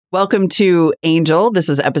Welcome to Angel. This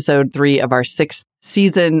is episode 3 of our 6th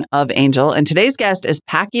season of Angel. And today's guest is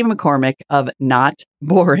Packy McCormick of Not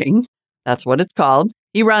Boring. That's what it's called.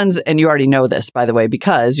 He runs, and you already know this, by the way,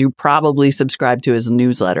 because you probably subscribe to his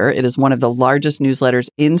newsletter. It is one of the largest newsletters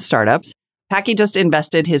in startups. Packy just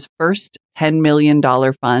invested his first $10 million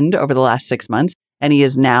fund over the last 6 months, and he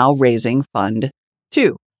is now raising fund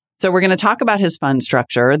 2. So we're going to talk about his fund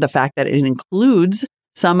structure, the fact that it includes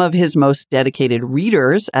some of his most dedicated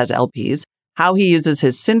readers as LPs, how he uses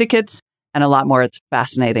his syndicates, and a lot more. It's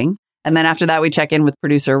fascinating. And then after that, we check in with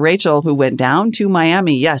producer Rachel, who went down to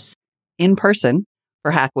Miami, yes, in person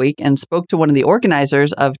for Hack Week, and spoke to one of the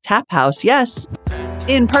organizers of Tap House, yes,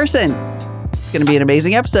 in person. It's going to be an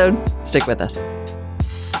amazing episode. Stick with us.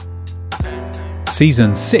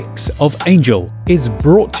 Season 6 of Angel is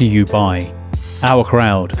brought to you by Our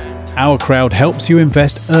Crowd. Our Crowd helps you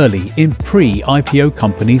invest early in pre-IPO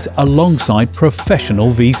companies alongside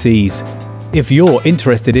professional VCs. If you're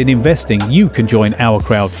interested in investing, you can join Our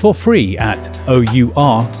Crowd for free at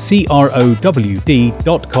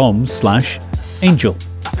ourcrowd.com/angel.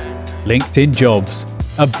 LinkedIn Jobs.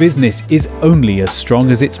 A business is only as strong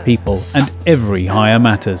as its people, and every hire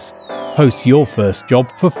matters. Post your first job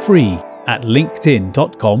for free at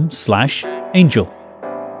linkedin.com/angel.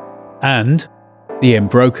 And the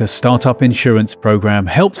Embroker Startup Insurance Program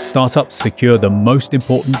helps startups secure the most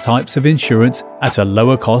important types of insurance at a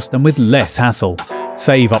lower cost and with less hassle.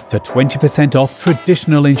 Save up to 20% off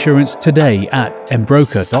traditional insurance today at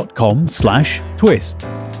embroker.com/twist.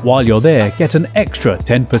 While you're there, get an extra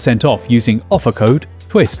 10% off using offer code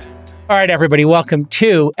TWIST. All right, everybody, welcome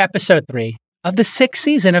to episode 3 of the 6th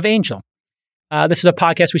season of Angel. This is a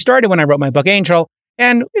podcast we started when I wrote my book, Angel,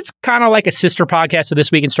 and it's kind of like a sister podcast to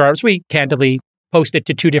This Week in Startups. We candidly post it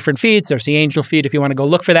to 2 different feeds. There's the Angel feed if you want to go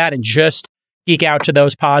look for that and just geek out to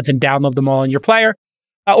those pods and download them all in your player,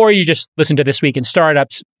 or you just listen to This Week in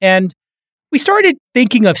Startups. And we started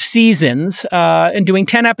thinking of seasons and doing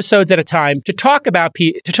 10 episodes at a time to talk about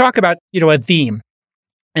a theme.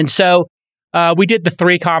 And so we did the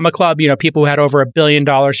 3 Comma Club, people who had over $1 billion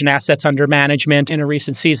in assets under management in a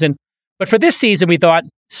recent season. But for this season, we thought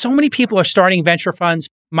so many people are starting venture funds,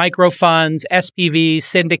 micro funds, SPVs,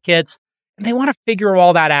 syndicates, and they want to figure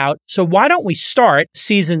all that out. So why don't we start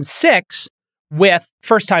season 6 with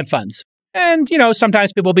first-time funds? And,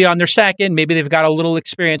 sometimes people will be on their second. Maybe they've got a little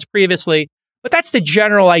experience previously. But that's the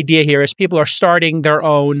general idea here is people are starting their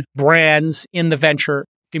own brands in the venture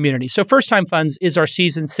community. So first-time funds is our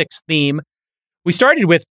season 6 theme. We started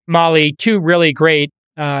with, Molly, 2 really great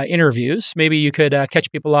interviews. Maybe you could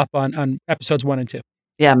catch people up on episodes 1 and 2.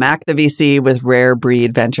 Yeah, Mac the VC with Rare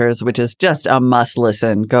Breed Ventures, which is just a must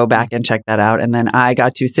listen. Go back and check that out. And then I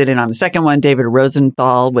got to sit in on the second one, David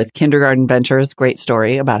Rosenthal with Kindergarten Ventures. Great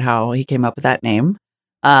story about how he came up with that name.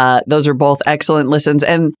 Those are both excellent listens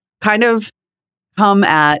and kind of come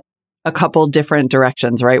at a couple different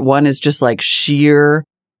directions, right? One is just like sheer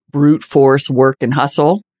brute force work and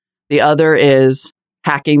hustle. The other is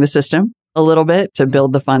hacking the system a little bit to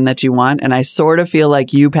build the fund that you want. And I sort of feel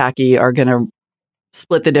like you, Packy, are going to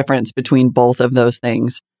split the difference between both of those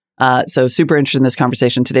things. So super interested in this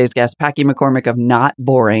conversation. Today's guest, Packy McCormick of Not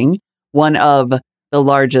Boring, one of the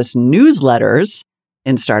largest newsletters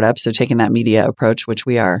in startups. So taking that media approach, which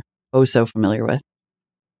we are so familiar with.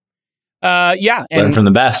 Yeah. Learn from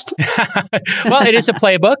the best. Well, it is a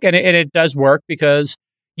playbook and it does work because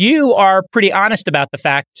you are pretty honest about the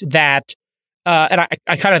fact that, and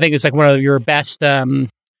I kind of think it's like one of your best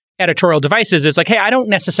editorial devices is like, hey, I don't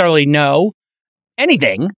necessarily know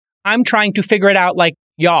anything. I'm trying to figure it out like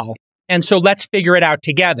y'all. And so let's figure it out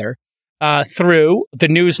together through the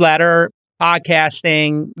newsletter,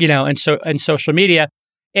 podcasting, and social media.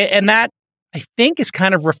 And that I think is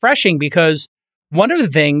kind of refreshing because one of the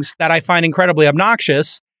things that I find incredibly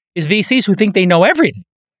obnoxious is VCs who think they know everything,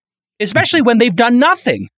 especially when they've done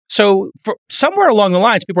nothing. So somewhere along the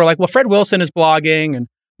lines, people are like, well, Fred Wilson is blogging and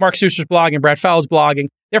Mark Suster's blogging, Brad Fell's blogging.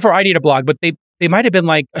 Therefore, I need a blog. But they might have been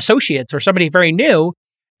like associates or somebody very new,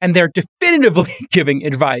 and they're definitively giving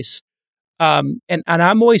advice. And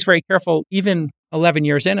I'm always very careful, even 11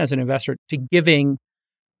 years in as an investor, to giving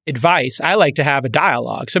advice. I like to have a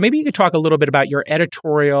dialogue. So maybe you could talk a little bit about your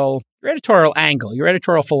editorial angle, your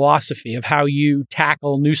editorial philosophy of how you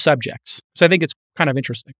tackle new subjects. So I think it's kind of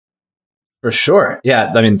interesting. For sure.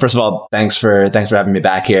 Yeah. I mean, first of all, thanks for having me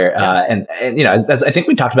back here. And as I think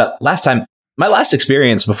we talked about last time, my last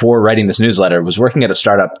experience before writing this newsletter was working at a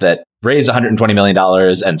startup that raised $120 million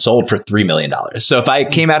and sold for $3 million. So if I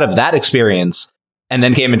came out of that experience and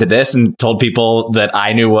then came into this and told people that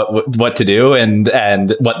I knew what to do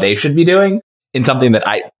and what they should be doing in something that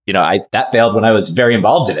I that failed when I was very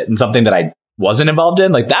involved in it, and something that I wasn't involved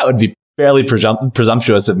in, like that would be fairly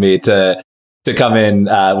presumptuous of me to come in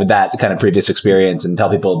with that kind of previous experience and tell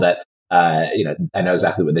people that, I know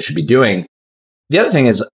exactly what they should be doing. The other thing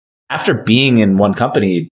is, after being in one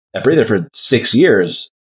company at Breather for 6 years,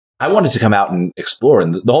 I wanted to come out and explore.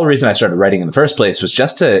 And the whole reason I started writing in the first place was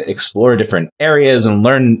just to explore different areas and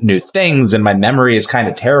learn new things. And my memory is kind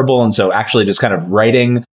of terrible. And so actually just kind of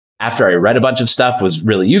writing after I read a bunch of stuff was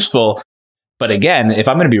really useful. But again, if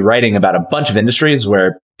I'm going to be writing about a bunch of industries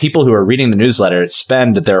where people who are reading the newsletter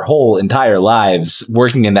spend their whole entire lives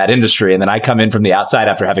working in that industry, and then I come in from the outside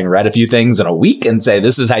after having read a few things in a week and say,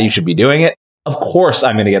 this is how you should be doing it, of course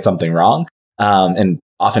I'm going to get something wrong, and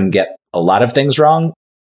often get a lot of things wrong.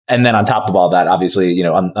 And then on top of all that, obviously,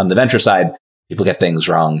 on the venture side, people get things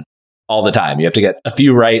wrong all the time. You have to get a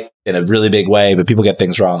few right in a really big way, but people get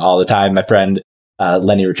things wrong all the time. My friend,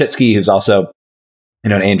 Lenny Ruchitsky, who's also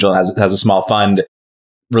an angel and has a small fund,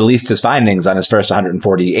 released his findings on his first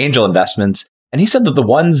 140 angel investments. And he said that the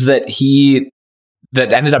ones that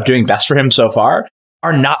ended up doing best for him so far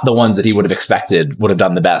are not the ones that he would have expected would have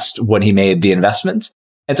done the best when he made the investments.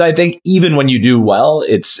 And so I think even when you do well,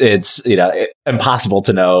 it's impossible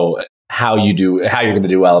to know how you're going to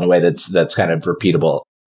do well in a way that's kind of repeatable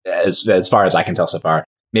as far as I can tell so far.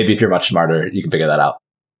 Maybe if you're much smarter, you can figure that out.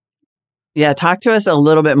 Yeah, talk to us a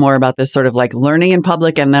little bit more about this sort of like learning in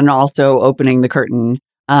public and then also opening the curtain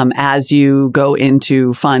as you go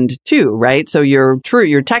into fund 2, right? So your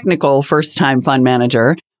technical first-time fund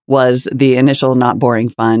manager was the initial Not Boring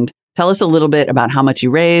Fund. Tell us a little bit about how much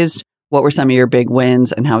you raised, what were some of your big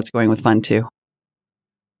wins, and how it's going with fund 2.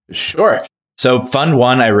 Sure. So fund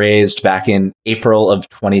 1 I raised back in April of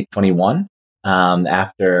 2021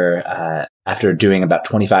 after doing about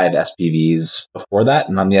 25 SPVs before that.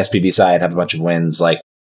 And on the SPV side, I have a bunch of wins like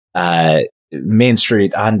Main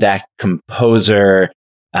Street, On Deck, Composer,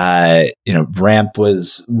 Ramp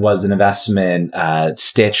was an investment,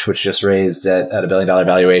 Stitch, which just raised at $1 billion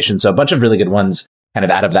valuation. So a bunch of really good ones kind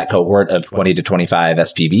of out of that cohort of 20 to 25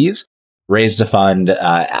 SPVs. Raised a fund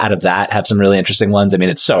out of that, have some really interesting ones. I mean,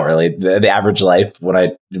 it's so early. The average life, when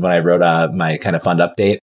I wrote my kind of fund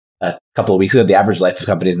update a couple of weeks ago, the average life of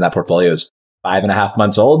companies in that portfolio is 5.5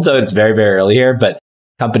 months old. So it's very, very early here. But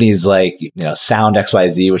companies like Sound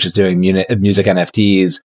XYZ, which is doing music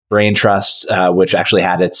NFTs, Brain Trust, which actually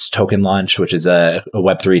had its token launch, which is a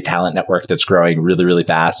Web3 talent network that's growing really, really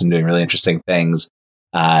fast and doing really interesting things.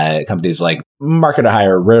 Companies like Market to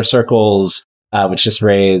Hire, Rare Circles, which just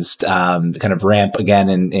raised kind of Ramp again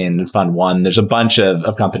in Fund 1. There's a bunch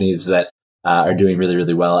of companies that are doing really,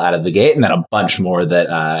 really well out of the gate, and then a bunch more that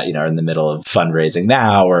are in the middle of fundraising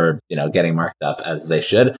now or getting marked up as they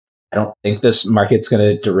should. I don't think this market's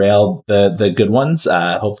going to derail the good ones.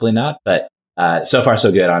 Hopefully not, but so far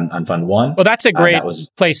so good on Fund 1. Well, that's a great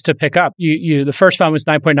place to pick up. You the first fund was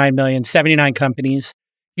 9.9 million, 79 companies.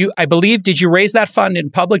 I believe, did you raise that fund in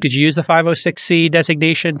public? Did you use the 506c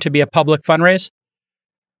designation to be a public fundraise?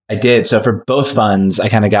 I did. So for both funds, I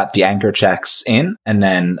kind of got the anchor checks in and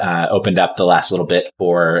then opened up the last little bit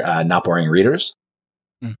for Not Boring readers.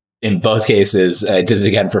 In both cases, I did it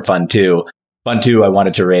again for Fund 2. Fund 2, I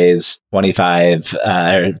wanted to raise 25 to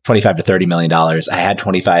 $30 million. I had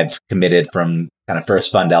 25 committed from kind of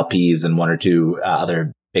first fund LPs and one or two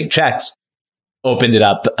other big checks. Opened it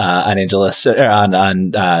up on AngelList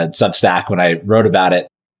on Substack when I wrote about it.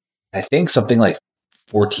 I think something like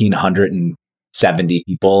 1,470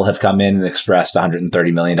 people have come in and expressed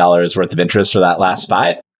 $130 million worth of interest for that last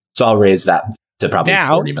 5. So I'll raise that to probably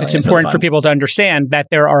now, 40 million. It's important for people to understand that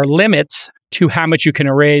there are limits to how much you can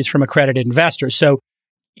raise from accredited investors. So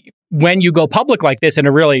when you go public like this in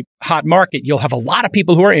a really hot market, you'll have a lot of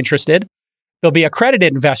people who are interested. There'll be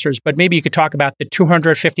accredited investors, but maybe you could talk about the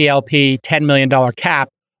 250 LP, $10 million cap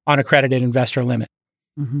on accredited investor limit.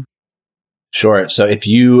 Mm-hmm. Sure. So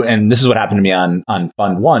and this is what happened to me on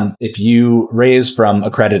Fund 1, if you raise from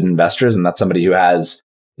accredited investors, and that's somebody who has,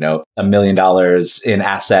 $1 million in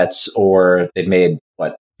assets, or they've made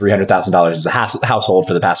 $300,000 as a household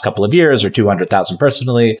for the past couple of years, or $200,000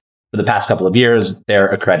 personally for the past couple of years, they're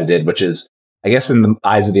accredited, which is, I guess, in the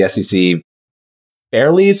eyes of the SEC,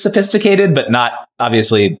 fairly sophisticated, but not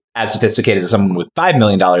obviously as sophisticated as someone with $5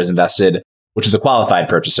 million invested, which is a qualified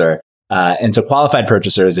purchaser. And so qualified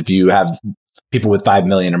purchasers, if you have people with 5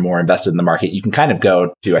 million or more invested in the market, you can kind of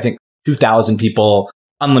go to, I think, 2,000 people,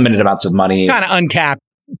 unlimited amounts of money. Kind of uncapped,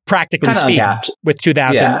 practically speaking, uncapped. With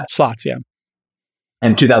 2,000 slots, yeah.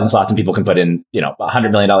 And 2,000 slots, and people can put in,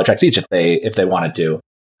 $100 million checks each if they wanted to.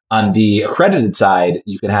 On the accredited side,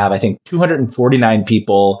 you can have, I think, 249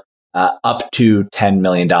 people up to $10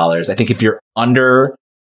 million. I think if you're under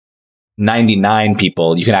 99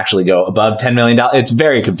 people, you can actually go above $10 million. It's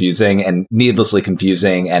very confusing and needlessly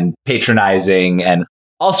confusing and patronizing and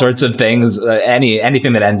all sorts of things.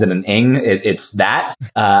 Anything that ends in an ing, it's that.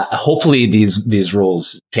 Hopefully these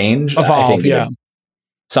rules change. Evolve, I think,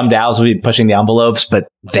 some DAOs will be pushing the envelopes, but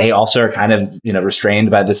they also are kind of,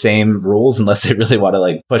 restrained by the same rules unless they really want to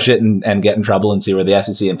like push it and get in trouble and see where the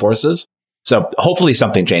SEC enforces. So hopefully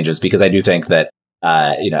something changes, because I do think that,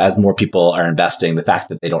 as more people are investing, the fact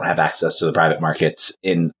that they don't have access to the private markets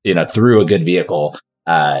through a good vehicle,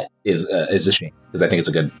 is a shame, because I think it's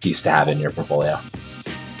a good piece to have in your portfolio.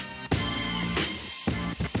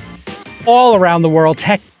 All around the world,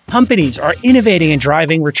 tech companies are innovating and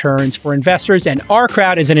driving returns for investors, and Our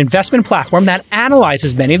Crowd is an investment platform that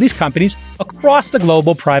analyzes many of these companies across the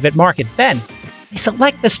global private market. Then they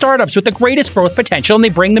select the startups with the greatest growth potential, and they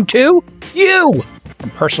bring them to you. From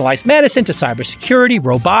personalized medicine to cybersecurity,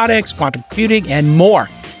 robotics, quantum computing, and more.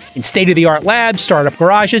 In state-of-the-art labs, startup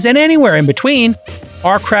garages, and anywhere in between,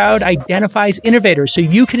 Our Crowd identifies innovators so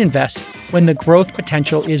you can invest when the growth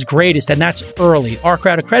potential is greatest, and that's early. Our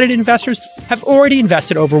Crowd accredited investors have already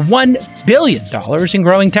invested over $1 billion in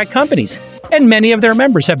growing tech companies, and many of their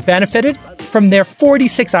members have benefited from their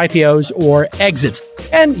 46 IPOs or exits.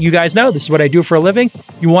 And you guys know this is what I do for a living.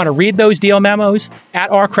 You want to read those deal memos at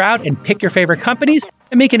Our Crowd and pick your favorite companies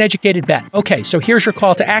and make an educated bet. Okay, so here's your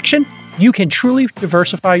call to action. You can truly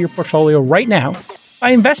diversify your portfolio right now by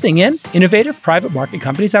investing in innovative private market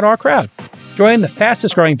companies at Our Crowd. Join the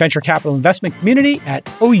fastest growing venture capital investment community at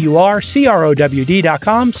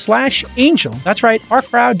OurCrowd.com/angel. That's right,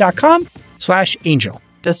 OurCrowd.com/angel.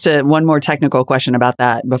 Just one more technical question about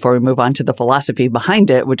that before we move on to the philosophy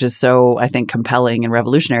behind it, which is so, I think, compelling and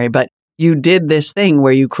revolutionary. But you did this thing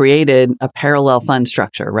where you created a parallel fund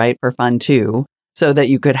structure, right, for Fund 2, so that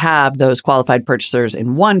you could have those qualified purchasers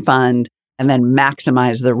in one fund and then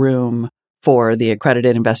maximize the room for the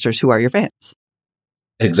accredited investors who are your fans.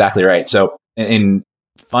 Exactly right. So in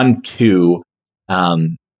Fund 2,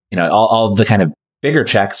 all the kind of bigger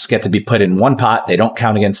checks get to be put in one pot. They don't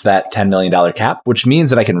count against that $10 million cap, which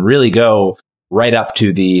means that I can really go right up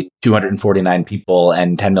to the 249 people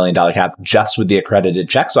and $10 million cap just with the accredited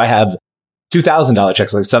check. So I have $2,000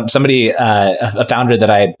 checks. Like somebody, a founder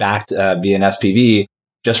that I had backed via an SPV,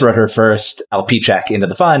 just wrote her first LP check into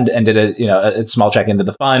the fund and did a small check into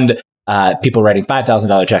the fund. People writing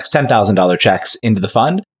 $5,000 checks, $10,000 checks into the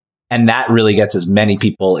fund. And that really gets as many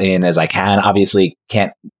people in as I can. Obviously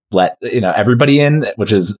can't let everybody in,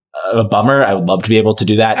 which is a bummer. I would love to be able to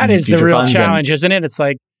do that. That is the real challenge, isn't it? It's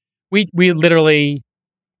like we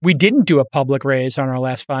didn't do a public raise on our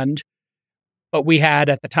last fund, but we had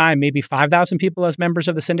at the time maybe 5,000 people as members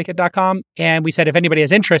of the syndicate.com. And we said, if anybody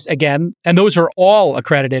has interest, again, and those are all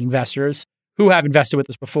accredited investors who have invested with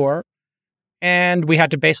us before. And we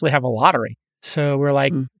had to basically have a lottery. So we're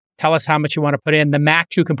like, tell us how much you want to put in. The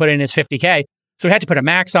max you can put in is 50K. So we had to put a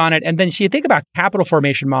max on it. And then so you think about capital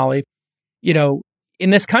formation, Molly, in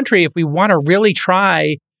this country, if we want to really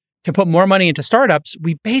try to put more money into startups,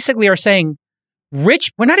 we basically are saying we're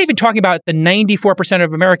not even talking about the 94%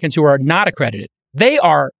 of Americans who are not accredited. They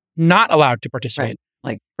are not allowed to participate. Right.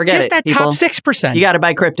 Like, forget just it. That people. Top 6%. You got to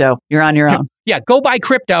buy crypto. You're on your own. Yeah, go buy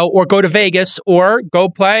crypto or go to Vegas or go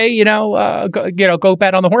play, go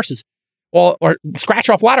bet on the horses or scratch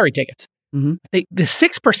off lottery tickets. Mm-hmm. The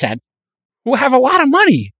 6% who have a lot of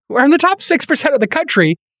money, who are in the top 6% of the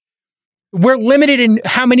country, we're limited in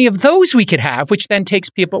how many of those we could have, which then takes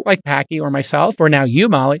people like Packy or myself or now you,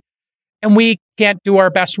 Molly, and we can't do our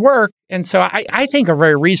best work. And so I think a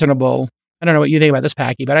very reasonable, I don't know what you think about this,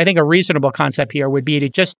 Packy, but I think a reasonable concept here would be to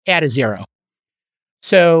just add a zero.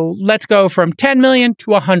 So let's go from 10 million to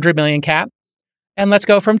 100 million cap, and let's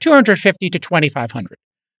go from 250 to 2,500.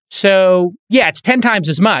 So yeah, it's 10 times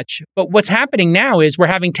as much, but what's happening now is we're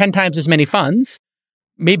having 10 times as many funds,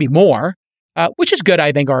 maybe more, which is good,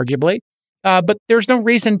 I think, arguably. But there's no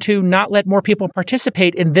reason to not let more people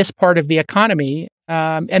participate in this part of the economy.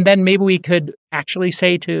 And then maybe we could actually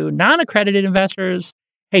say to non-accredited investors,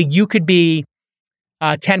 hey, you could be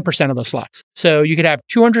 10% of those slots. So you could have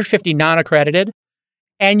 250 non-accredited,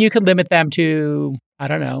 and you could limit them to, I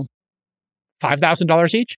don't know,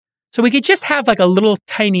 $5,000 each. So we could just have like a little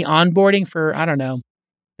tiny onboarding for, I don't know,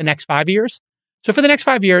 the next 5 years. So for the next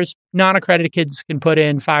 5 years, non-accredited kids can put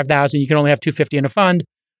in 5,000. You can only have 250 in a fund.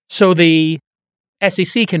 So the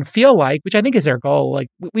SEC can feel like, which I think is their goal, like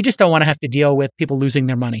we just don't want to have to deal with people losing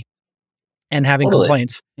their money and having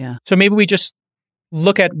complaints. Yeah. So maybe we just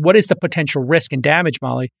look at what is the potential risk and damage,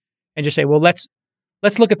 Molly, and just say, well, let's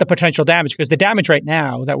look at the potential damage, because the damage right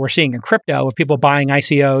now that we're seeing in crypto of people buying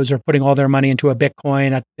ICOs or putting all their money into a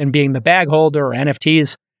Bitcoin and being the bag holder or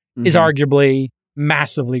NFTs is arguably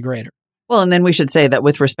massively greater. Well, and then we should say that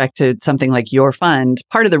with respect to something like your fund,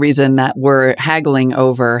 part of the reason that we're haggling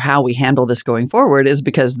over how we handle this going forward is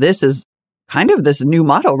because this is kind of this new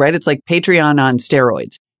model, right? It's like Patreon on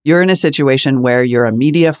steroids. You're in a situation where you're a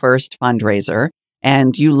media first fundraiser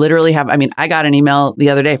and you literally have, I mean, I got an email the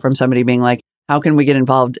other day from somebody being like, how can we get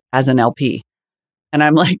involved as an LP? And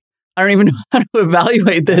I'm like, I don't even know how to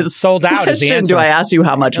evaluate this. Sold out is the answer. Do I ask you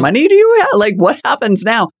how much money do you have? Like, what happens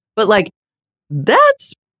now? But like,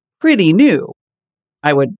 that's pretty new,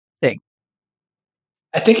 I would think.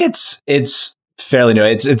 I think it's fairly new.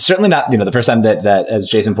 It's certainly not, the first time that as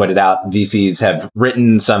Jason pointed out, VCs have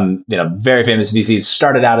written. Some, very famous VCs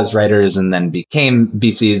started out as writers and then became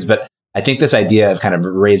VCs. But I think this idea of kind of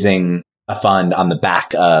raising a fund on the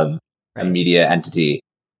back of a media entity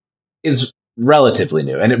is relatively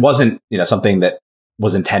new. And it wasn't, something that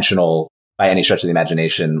was intentional by any stretch of the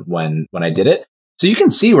imagination when I did it. So you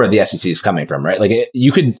can see where the SEC is coming from, right? Like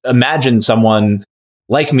you could imagine someone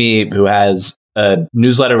like me who has a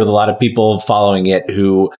newsletter with a lot of people following it,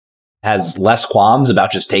 who has less qualms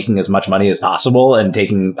about just taking as much money as possible and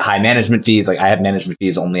taking high management fees. Like I have management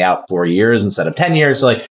fees only out 4 years instead of 10 years. So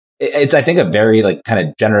like it's, I think, a very like kind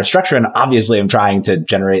of generous structure. And obviously I'm trying to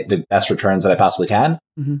generate the best returns that I possibly can.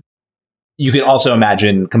 Mm-hmm. You can also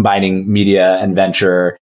imagine combining media and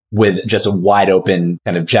venture with just a wide open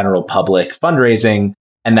kind of general public fundraising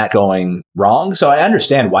and that going wrong. So I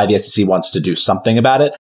understand why the SEC wants to do something about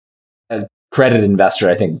it. A accredited investor,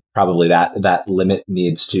 I think probably that limit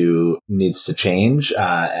needs to change.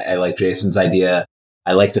 I like Jason's idea.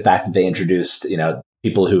 I like the fact that they introduced,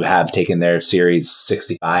 people who have taken their Series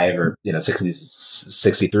 65 or,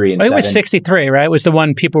 63 and it was 63, right? Was the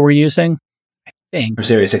one people were using? Or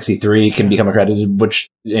Series 63 can become accredited, which,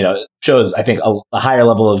 shows, I think, a higher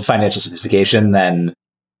level of financial sophistication than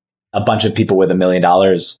a bunch of people with $1 million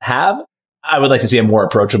have. I would like to see a more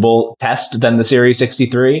approachable test than the Series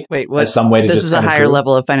 63. Wait, what? As some way to this just is a higher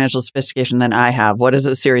level of financial sophistication than I have. What is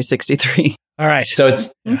a Series 63? All right. So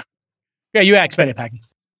it's... Yeah, you explain it, Packy.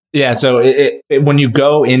 Yeah, so when you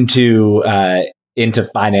go into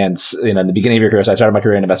finance, in the beginning of your career, so I started my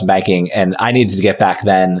career in investment banking, and I needed to get back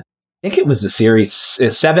then, I think it was the Series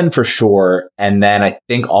 7 for sure. And then I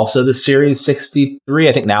think also the Series 63.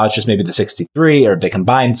 I think now it's just maybe the 63, or they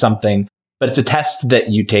combined something. But it's a test that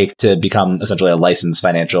you take to become essentially a licensed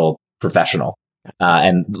financial professional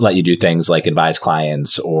and let you do things like advise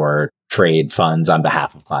clients or trade funds on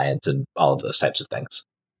behalf of clients and all of those types of things.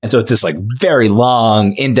 And so it's this like very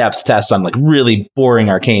long, in-depth test on like really boring,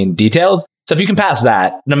 arcane details. So if you can pass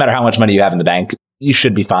that, no matter how much money you have in the bank, you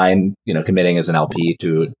should be fine, committing as an LP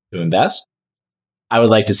to invest. I would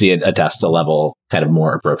like to see a test a level kind of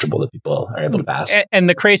more approachable that people are able to pass. And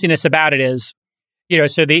the craziness about it is,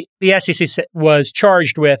 so the SEC was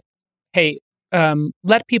charged with, hey,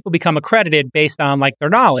 let people become accredited based on like their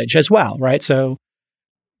knowledge as well, right? So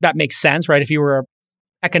that makes sense, right? If you were an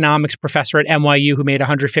economics professor at NYU who made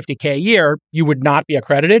 $150K a year, you would not be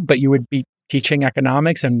accredited, but you would be teaching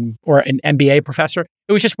economics or an MBA professor.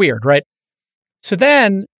 It was just weird, right? So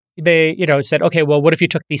then they, said, okay, well, what if you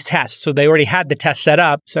took these tests? So they already had the test set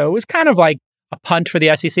up. So it was kind of like a punt for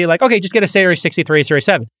the SEC, like, okay, just get a Series 63, Series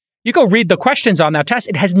 7. You go read the questions on that test.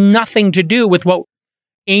 It has nothing to do with what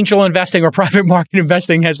angel investing or private market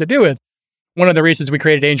investing has to do with. One of the reasons we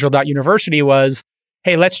created Angel.University was,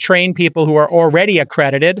 hey, let's train people who are already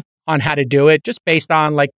accredited on how to do it, just based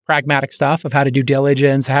on like pragmatic stuff of how to do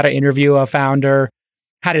diligence, how to interview a founder,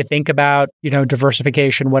 how to think about,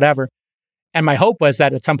 diversification, whatever. And my hope was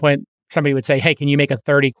that at some point, somebody would say, hey, can you make a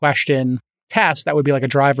 30-question test? That would be like a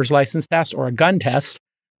driver's license test or a gun test.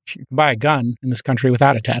 You can buy a gun in this country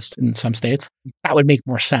without a test in some states. That would make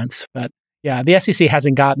more sense. But yeah, the SEC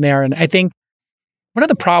hasn't gotten there. And I think one of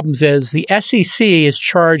the problems is the SEC is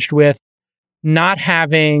charged with not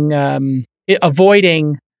having,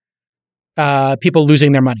 avoiding people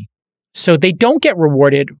losing their money. So they don't get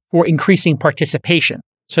rewarded for increasing participation.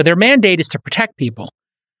 So their mandate is to protect people.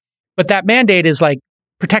 But that mandate is like,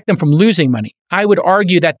 protect them from losing money. I would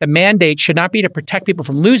argue that the mandate should not be to protect people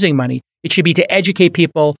from losing money. It should be to educate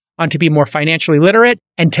people on to be more financially literate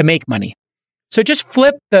and to make money. So just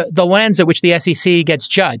flip the lens at which the SEC gets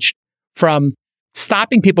judged, from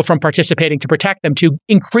stopping people from participating to protect them to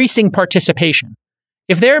increasing participation.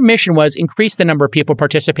 If their mission was increase the number of people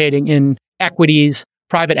participating in equities,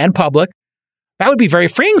 private and public, that would be very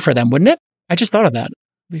freeing for them, wouldn't it? I just thought of that.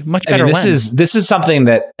 Much better lens. This is something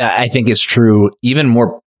that I think is true even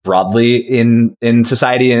more broadly in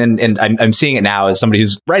society, and I'm seeing it now as somebody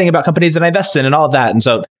who's writing about companies that I invest in and all of that. And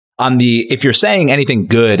so if you're saying anything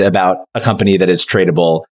good about a company that is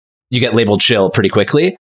tradable, you get labeled shill pretty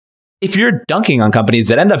quickly. if you're dunking on companies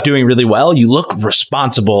that end up doing really well, you look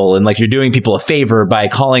responsible and like you're doing people a favor by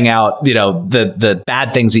calling out, the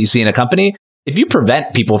bad things that you see in a company. If you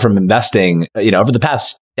prevent people from investing, over the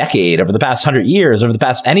past decade, over the past 100 years, over the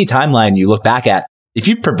past any timeline you look back at, if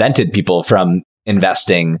you prevented people from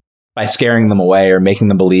investing by scaring them away or making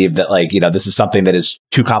them believe that this is something that is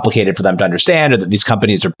too complicated for them to understand or that these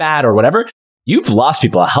companies are bad or whatever, you've lost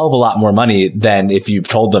people a hell of a lot more money than if you've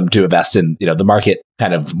told them to invest in, the market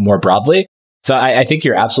kind of more broadly. So I think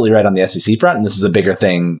you're absolutely right on the SEC front. And this is a bigger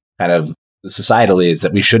thing kind of societally, is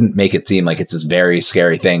that we shouldn't make it seem like it's this very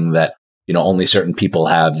scary thing that, only certain people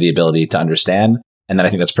have the ability to understand. And then I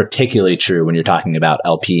think that's particularly true when you're talking about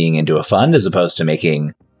LPing into a fund as opposed to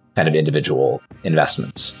making kind of individual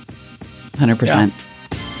investments. 100%. Yeah.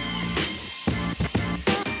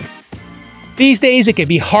 These days, it can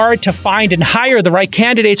be hard to find and hire the right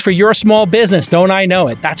candidates for your small business. Don't I know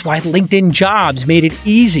it? That's why LinkedIn Jobs made it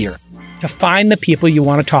easier to find the people you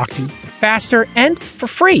want to talk to faster and for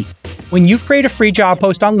free. When you create a free job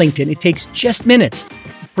post on LinkedIn, it takes just minutes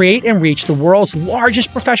to create and reach the world's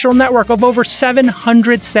largest professional network of over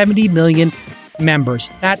 770 million members.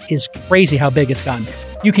 That is crazy how big it's gotten.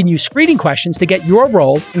 You can use screening questions to get your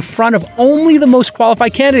role in front of only the most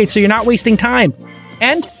qualified candidates so you're not wasting time.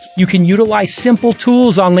 And you can utilize simple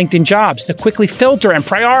tools on LinkedIn Jobs to quickly filter and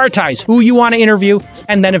prioritize who you want to interview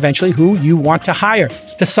and then eventually who you want to hire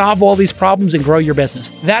to solve all these problems and grow your business.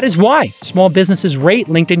 That is why small businesses rate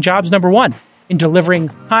LinkedIn Jobs #1 in delivering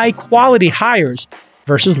high-quality hires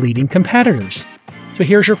versus leading competitors. So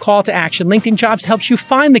here's your call to action. LinkedIn Jobs helps you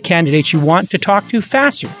find the candidates you want to talk to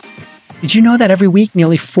faster. Did you know that every week,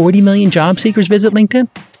 nearly 40 million job seekers visit LinkedIn?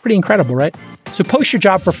 Pretty incredible, right? So post your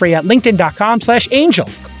job for free at linkedin.com/angel.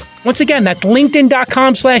 Once again, that's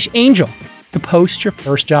linkedin.com/angel to post your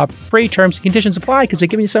first job for free. Terms and conditions apply because they're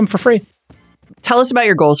giving you something for free. Tell us about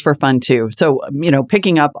your goals for Fund 2. So,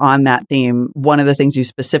 picking up on that theme, one of the things you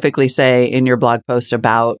specifically say in your blog post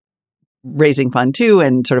about raising Fund 2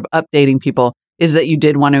 and sort of updating people is that you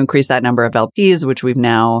did want to increase that number of LPs, which we've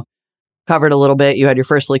now covered a little bit. You had your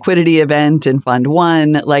first liquidity event in Fund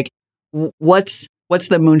 1. What's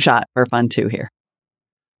the moonshot for Fund 2 here?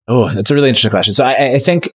 Oh, that's a really interesting question. So I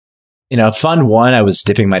think, Fund 1, I was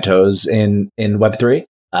dipping my toes in Web3.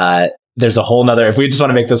 There's a whole nother, if we just want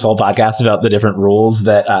to make this whole podcast about the different rules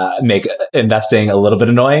that make investing a little bit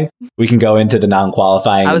annoying, we can go into the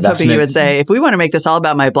non-qualifying I was hoping you would say, if we want to make this all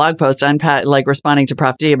about my blog post on responding to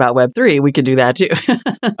Prof D about Web3, we could do that too.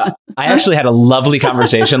 I actually had a lovely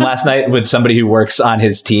conversation last night with somebody who works on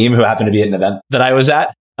his team who happened to be at an event that I was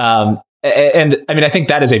at. And I mean, I think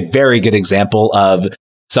that is a very good example of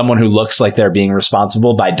someone who looks like they're being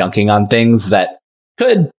responsible by dunking on things that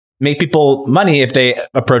could make people money if they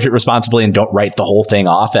approach it responsibly and don't write the whole thing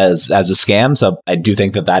off as a scam. So I do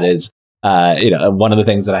think that is, one of the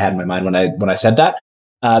things that I had in my mind when I said that.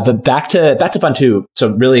 But back to Fund 2.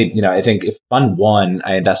 So really, I think if Fund 1,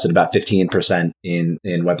 I invested about 15% in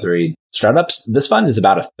Web3 startups. This fund is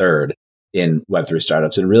about a third in Web3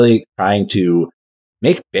 startups, and really trying to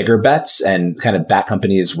make bigger bets and kind of back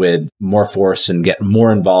companies with more force and get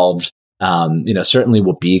more involved. Certainly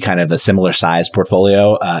will be kind of a similar size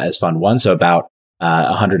portfolio as Fund 1. So about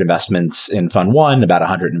 100 investments in Fund 1, about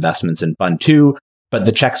 100 investments in Fund 2. But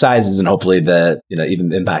the check sizes and hopefully even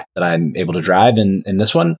the impact that I'm able to drive in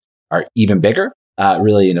this one are even bigger.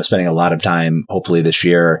 Really, spending a lot of time, hopefully this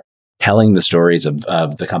year, telling the stories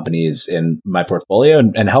of the companies in my portfolio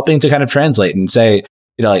and helping to kind of translate and say,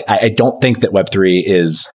 I don't think that Web3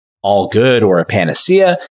 is all good or a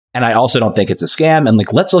panacea. And I also don't think it's a scam. And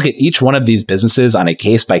let's look at each one of these businesses on a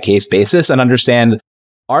case by case basis and understand,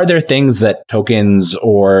 are there things that tokens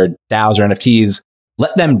or DAOs or NFTs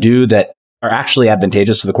let them do that are actually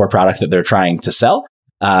advantageous to the core product that they're trying to sell?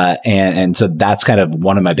 And so that's kind of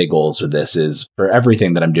one of my big goals with this is for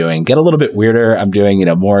everything that I'm doing, get a little bit weirder. I'm doing,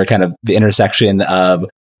 more kind of the intersection of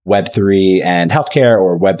Web3 and healthcare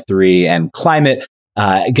or Web3 and climate.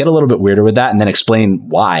 Get a little bit weirder with that and then explain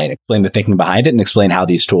why and explain the thinking behind it and explain how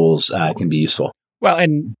these tools can be useful. Well,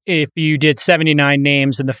 and if you did 79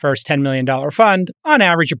 names in the first $10 million fund, on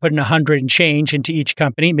average, you're putting 100 and change into each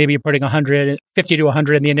company. Maybe you're putting 50 to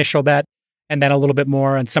 100 in the initial bet and then a little bit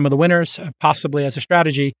more on some of the winners, possibly as a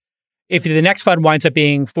strategy. If the next fund winds up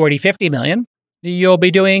being 40, 50 million, you'll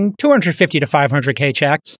be doing 250 to 500K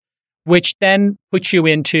checks, which then puts you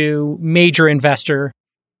into major investor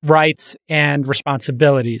rights and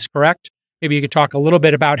responsibilities, correct? Maybe you could talk a little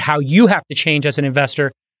bit about how you have to change as an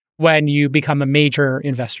investor when you become a major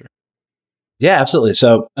investor. Yeah, absolutely.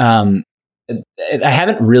 So I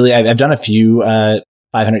haven't really, I've done a few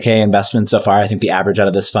 500K investments so far. I think the average out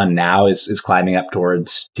of this fund now is climbing up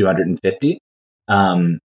towards 250.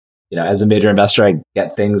 As a major investor, I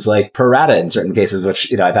get things like pro rata in certain cases,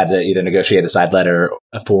 which, I've had to either negotiate a side letter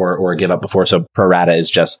for or give up before. So pro rata is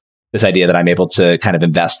just this idea that I'm able to kind of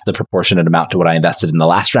invest the proportionate amount to what I invested in the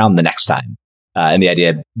last round the next time. And the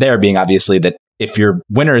idea there being obviously that if your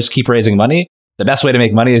winners keep raising money, the best way to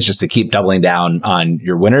make money is just to keep doubling down on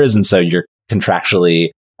your winners. And so you're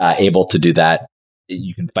contractually able to do that.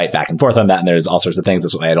 You can fight back and forth on that. And there's all sorts of things.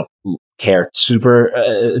 That's why I don't care too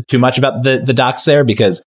much about the docs there,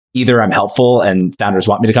 because either I'm helpful and founders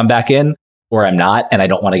want me to come back in, or I'm not. And I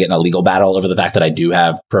don't want to get in a legal battle over the fact that I do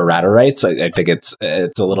have pro rata rights. I think it's a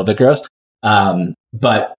little bit gross.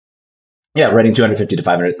 But yeah, writing 250 to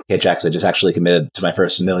 500K checks. I just actually committed to my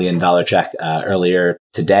first $1 million check earlier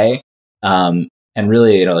today. And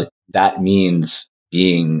really, that means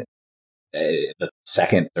being the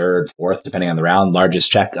second, third, fourth, depending on the round,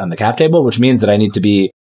 largest check on the cap table, which means that I need to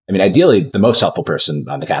be, ideally the most helpful person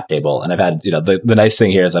on the cap table. And I've had, the nice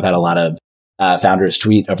thing here is I've had a lot of founders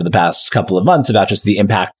tweet over the past couple of months about just the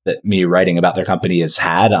impact that me writing about their company has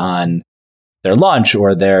had on their launch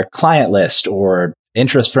or their client list or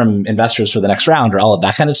interest from investors for the next round or all of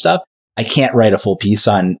that kind of stuff. I can't write a full piece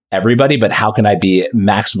on everybody, but how can I be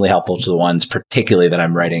maximally helpful to the ones, particularly that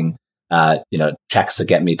I'm writing, checks that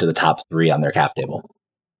get me to the top 3 on their cap table?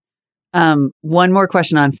 One more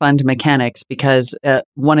question on fund mechanics, because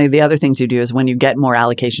one of the other things you do is when you get more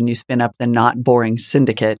allocation, you spin up the not boring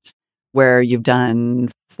syndicate, where you've done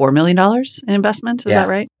 $4 million in investment. Is that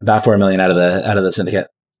right? About $4 million out of the syndicate.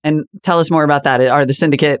 And tell us more about that. Are the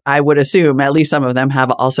syndicate, I would assume, at least some of them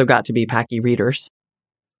have also got to be Packy readers.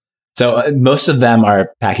 So most of them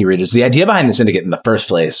are Packy readers. The idea behind the syndicate in the first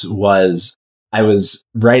place was I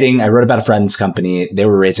wrote about a friend's company. They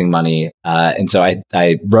were raising money. And so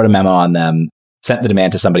I wrote a memo on them, sent the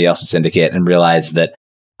demand to somebody else's syndicate, and realized that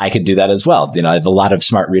I could do that as well. I have a lot of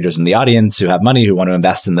smart readers in the audience who have money, who want to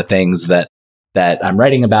invest in the things that I'm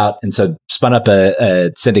writing about. And so spun up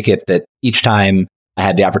a syndicate that each time I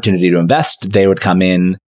had the opportunity to invest, they would come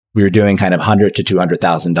in. We were doing kind of $100,000 to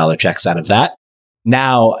 $200,000 checks out of that.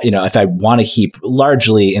 Now, if I want to keep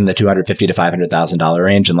largely in the $250,000 to $500,000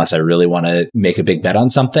 range, unless I really want to make a big bet on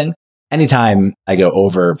something, anytime I go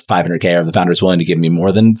over 500K or the founder is willing to give me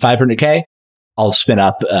more than 500K, I'll spin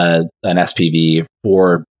up an SPV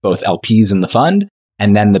for both LPs in the fund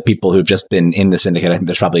and then the people who've just been in the syndicate. I think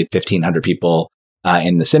there's probably 1,500 people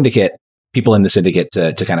in the syndicate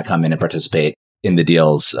to kind of come in and participate in the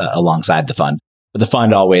deals alongside the fund. But the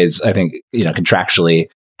fund always, I think, contractually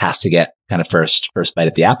has to get kind of first bite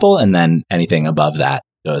at the apple, and then anything above that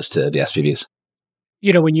goes to the SPVs.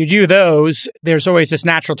 When you do those, there's always this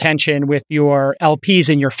natural tension with your LPs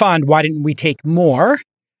in your fund. Why didn't we take more?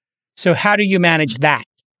 So how do you manage that?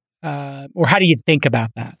 Or how do you think about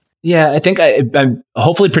that? Yeah, I think I'm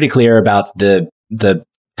hopefully pretty clear about the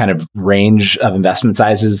kind of range of investment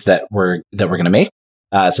sizes that we're going to make.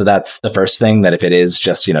 So that's the first thing, that if it is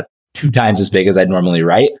just, 2 times as big as I'd normally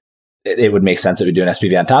write, it would make sense that we do an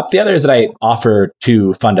SPV on top. The other is that I offer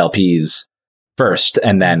to fund LPs first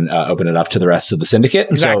and then open it up to the rest of the syndicate.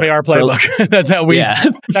 And exactly our playbook.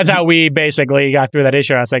 That's how we basically got through that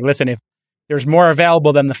issue. I was like, listen, if there's more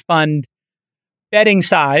available than the fund betting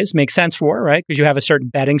size makes sense for, right? Because you have a certain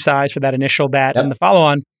betting size for that initial bet and the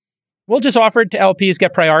follow-on. We'll just offer it to LPs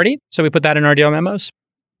get priority. So we put that in our deal memos.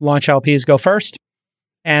 Launch LPs go first,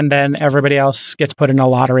 and then everybody else gets put in a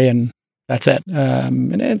lottery, and that's it.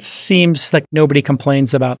 And it seems like nobody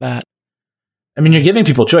complains about that. You're giving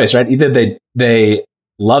people choice, right? Either they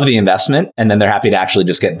love the investment and then they're happy to actually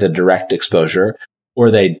just get the direct exposure,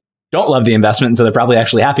 or they don't love the investment, and so they're probably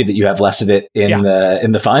actually happy that you have less of it in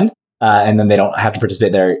the fund, and then they don't have to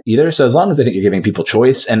participate there either. So as long as I think you're giving people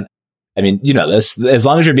choice, and this, as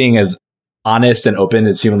long as you're being as honest and open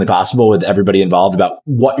as humanly possible with everybody involved about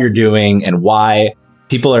what you're doing and why,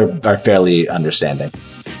 people are fairly understanding.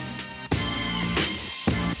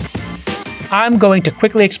 I'm going to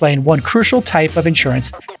quickly explain one crucial type of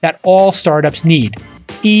insurance that all startups need: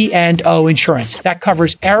 E&O insurance. That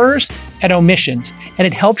covers errors and omissions, and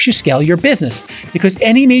it helps you scale your business, because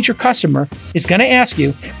any major customer is going to ask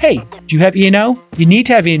you, hey, do you have E&O? You need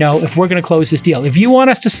to have E&O if we're going to close this deal. If you want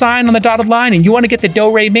us to sign on the dotted line and you want to get the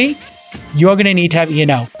do-re-mi, you're going to need to have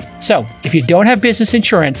E&O. So if you don't have business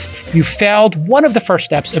insurance, you failed one of the first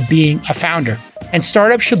steps of being a founder. And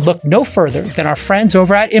startups should look no further than our friends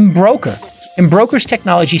over at Embroker. Embroker's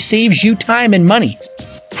technology saves you time and money.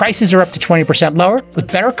 Prices are up to 20% lower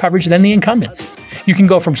with better coverage than the incumbents. You can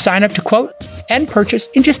go from sign up to quote and purchase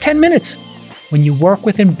in just 10 minutes. When you work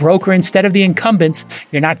with a broker instead of the incumbents,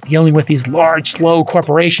 you're not dealing with these large, slow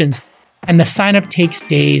corporations. And the sign-up takes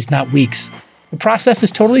days, not weeks. The process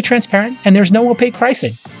is totally transparent, and there's no opaque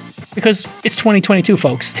pricing. Because it's 2022,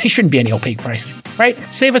 folks. There shouldn't be any opaque pricing, right?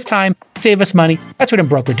 Save us time, save us money. That's what a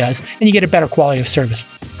broker does, and you get a better quality of service.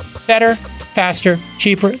 Better, faster,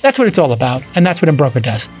 cheaper. That's what it's all about, and that's what Embroker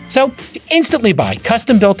does. So to instantly buy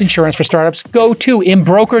custom-built insurance for startups, go to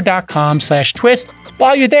embroker.com/twist.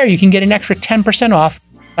 While you're there, you can get an extra 10% off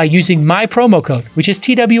by using my promo code, which is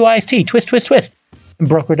TWIST, twist, twist, twist.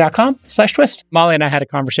 Broker.com/twist. Molly and I had a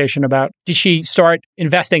conversation about, did she start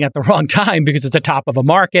investing at the wrong time because it's the top of a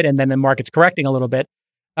market and then the market's correcting a little bit?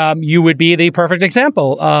 You would be the perfect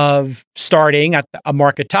example of starting at a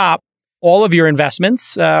market top. All of your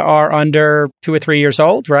investments are under 2 or 3 years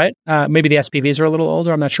old, right? Maybe the SPVs are a little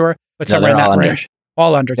older, I'm not sure, but somewhere in that range.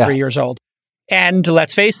 All under 3 years old. And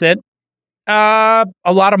let's face it, a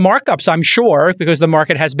lot of markups, I'm sure, because the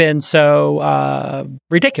market has been so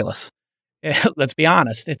ridiculous. Let's be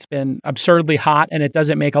honest, it's been absurdly hot and it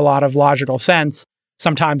doesn't make a lot of logical sense,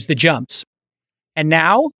 sometimes the jumps. And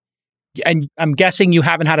now, and I'm guessing you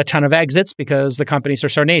haven't had a ton of exits because the companies are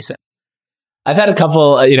so nascent. I've had a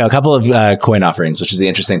couple of coin offerings, which is the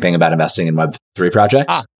interesting thing about investing in Web3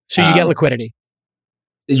 projects. So you get liquidity.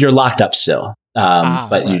 You're locked up still, but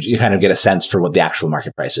right. you kind of get a sense for what the actual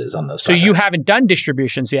market price is on those projects. So you haven't done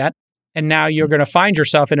distributions yet, and now you're going to find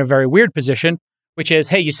yourself in a very weird position, which is,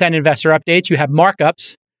 hey, you send investor updates, you have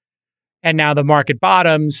markups, and now the market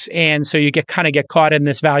bottoms, and so you get caught in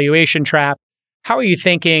this valuation trap. How are you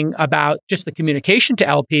thinking about just the communication to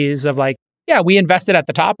LPs of like, yeah, we invested at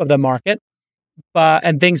the top of the market,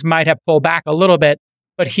 and things might have pulled back a little bit,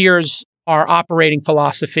 but here's our operating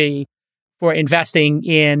philosophy for investing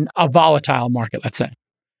in a volatile market, let's say?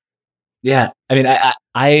 Yeah, I mean,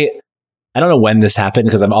 I don't know when this happened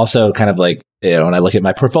because I'm also kind of like, when I look at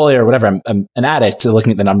my portfolio or whatever, I'm an addict to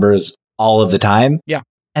looking at the numbers all of the time. Yeah.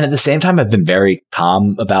 And at the same time, I've been very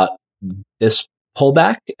calm about this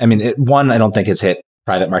pullback. I mean, I don't think has hit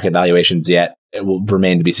private market valuations yet. It will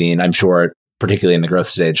remain to be seen. I'm sure, particularly in the growth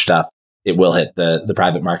stage stuff, it will hit the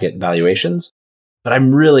private market valuations. But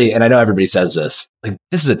I'm really, and I know everybody says this, like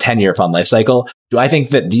this is a 10-year fund life cycle. Do I think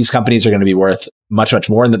that these companies are going to be worth much, much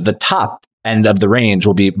more and that the top end of the range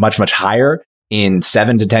will be much, much higher in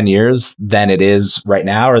 7 to 10 years than it is right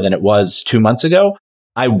now or than it was 2 months ago?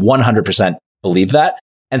 I 100% believe that.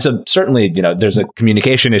 And so certainly, there's a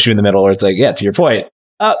communication issue in the middle where it's like, yeah, to your point,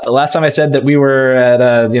 the last time I said that we were at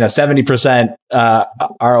 70%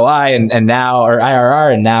 ROI and now, or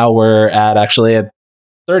IRR, and now we're at actually a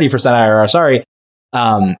 30% IRR. Sorry.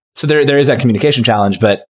 So there is that communication challenge,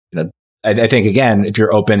 but I think again, if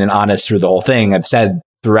you're open and honest through the whole thing, I've said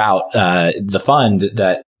throughout the fund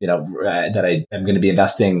that that I am going to be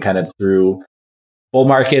investing kind of through bull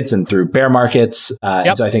markets and through bear markets.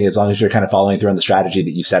 And so I think as long as you're kind of following through on the strategy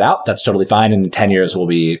that you set out, that's totally fine. And 10 years will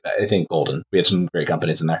be, I think, golden. We have some great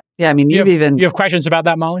companies in there. Yeah, I mean, you have questions about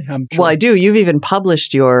that, Molly? I'm sure. Well, I do. You've even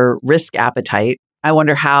published your risk appetite. I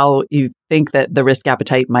wonder how you think that the risk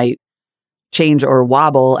appetite might change or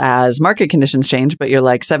wobble as market conditions change, but you're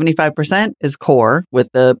like 75% is core with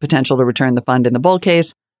the potential to return the fund in the bull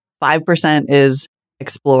case, 5% is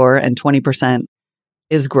explore, and 20%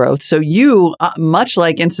 is growth. So you, much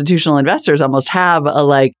like institutional investors, almost have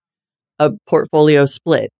a portfolio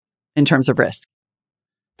split in terms of risk.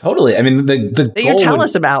 Totally. I mean, the that you tell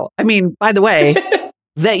us about. I mean, by the way,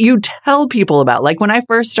 that you tell people about. Like when I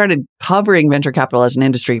first started covering venture capital as an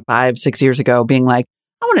industry 5-6 years ago, being like,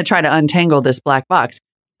 I want to try to untangle this black box.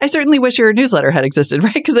 I certainly wish your newsletter had existed,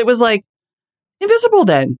 right? Because it was like invisible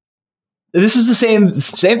then. This is the same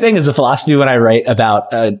thing as the philosophy when I write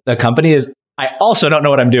about a company is I also don't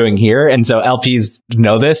know what I'm doing here. And so LPs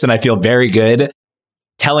know this, and I feel very good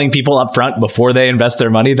telling people up front before they invest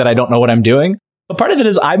their money that I don't know what I'm doing. But part of it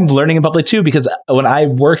is I'm learning in public too, because when I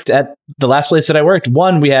worked at the last place that I worked,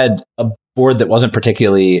 we had a board that wasn't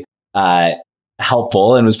particularly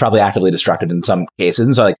helpful and was probably actively destructive in some cases.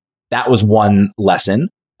 And so that was one lesson.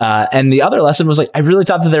 And the other lesson was I really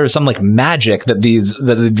thought that there was some magic that the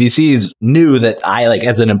VCs knew that I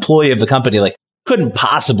as an employee of the company, couldn't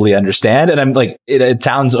possibly understand. And I'm it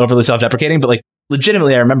sounds overly self-deprecating, but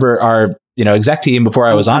legitimately, I remember our, exec team before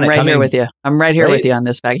I was on it. I'm right here with you. I'm right here with you on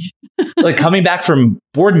this, Packy. Coming back from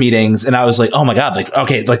board meetings, and I was like, oh my God,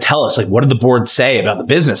 okay, tell us, what did the board say about the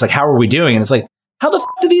business? How are we doing? And it's how the f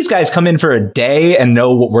do these guys come in for a day and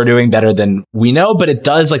know what we're doing better than we know? But it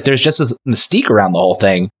does, there's just this mystique around the whole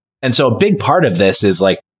thing. And so a big part of this is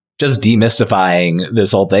just demystifying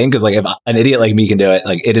this whole thing. Because if an idiot like me can do it,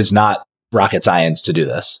 it is not rocket science to do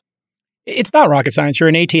this. It's not rocket science. You're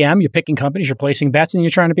an ATM, you're picking companies, you're placing bets, and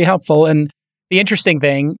you're trying to be helpful. And the interesting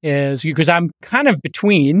thing is, because I'm kind of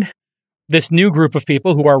between this new group of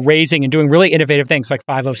people who are raising and doing really innovative things like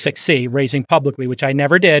 506C, raising publicly, which I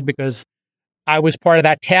never did because I was part of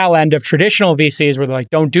that tail end of traditional VCs where they're like,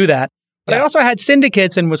 don't do that. But I also had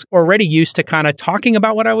syndicates and was already used to kind of talking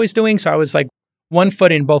about what I was doing. So I was like one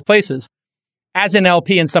foot in both places. As an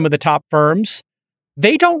LP in some of the top firms,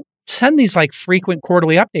 they don't send these like frequent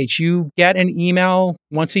quarterly updates. You get an email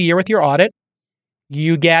once a year with your audit.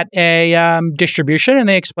 You get a distribution and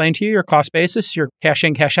they explain to you your cost basis, your cash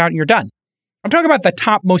in, cash out, and you're done. I'm talking about the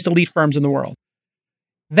top most elite firms in the world.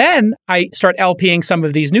 Then I start LPing some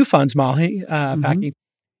of these new funds, Molly, Packy,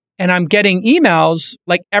 and I'm getting emails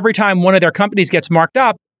like every time one of their companies gets marked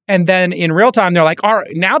up. And then in real time, they're like,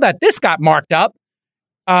 now that this got marked up,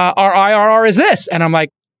 our IRR is this. And I'm like,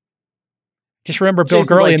 just remember Bill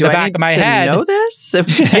Gurley in the back of my head. Know this?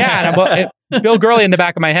 Yeah. And Bill Gurley in the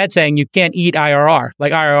back of my head saying, you can't eat IRR.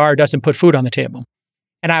 Like IRR doesn't put food on the table.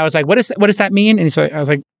 And I was like, what does that mean? And I was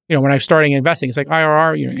like, when I was starting investing, it's like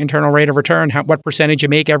IRR, internal rate of return, what percentage you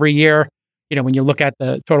make every year, when you look at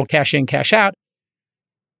the total cash in, cash out.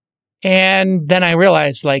 And then I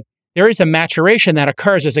realized like there is a maturation that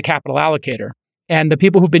occurs as a capital allocator. And the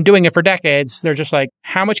people who've been doing it for decades, they're just like,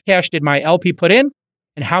 how much cash did my LP put in?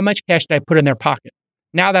 And how much cash did I put in their pocket?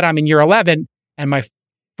 Now that I'm in year 11 and my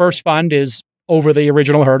first fund is over the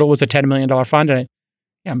original hurdle, was a $10 million fund.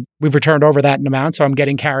 And we've returned over that amount. So I'm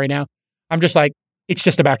getting carry now. I'm just like, it's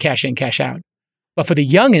just about cash in, cash out. But for the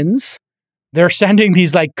youngins, they're sending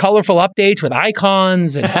these like colorful updates with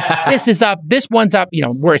icons and this is up, this one's up,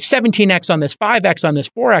 we're at 17x on this, 5x on this,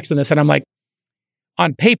 4x on this. And I'm like,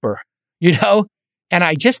 on paper, And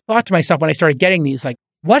I just thought to myself when I started getting these, like,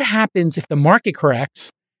 what happens if the market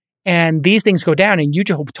corrects and these things go down and you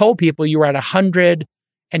just told people you were at 120%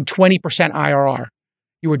 IRR?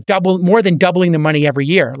 You were more than doubling the money every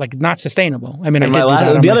year. Like, not sustainable. I mean,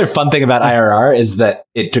 the other fun thing about IRR is that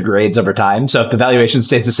it degrades over time. So if the valuation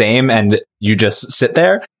stays the same and you just sit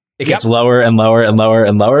there, it gets lower and lower and lower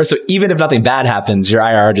and lower. So even if nothing bad happens, your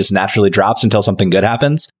IRR just naturally drops until something good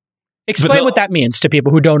happens. Explain what that means to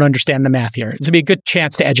people who don't understand the math here. This would be a good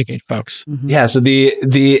chance to educate folks. Mm-hmm. Yeah. So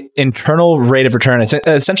the internal rate of return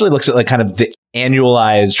essentially looks at like kind of the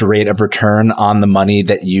annualized rate of return on the money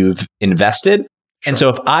that you've invested. Sure. And so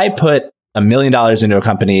if I put $1 million into a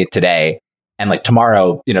company today and like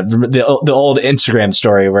tomorrow, the old Instagram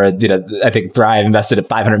story where, I think Thrive invested at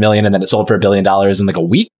 500 million and then it sold for $1 billion in like a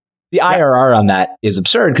week. The IRR on that is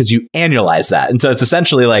absurd because you annualize that. And so it's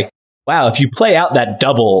essentially like, wow, if you play out that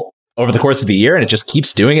double over the course of the year and it just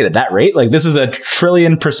keeps doing it at that rate, like this is a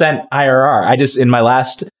 1,000,000,000% IRR. I just, in my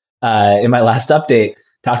last update,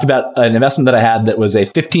 talked about an investment that I had that was a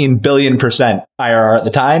 15 billion % IRR at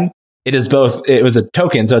the time. It was a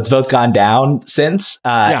token, so it's both gone down since,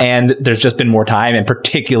 and there's just been more time, and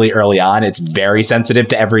particularly early on, it's very sensitive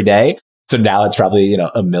to every day. So now it's probably,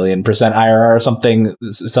 1,000,000% IRR or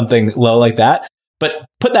something low like that. But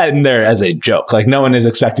put that in there as a joke. Like no one is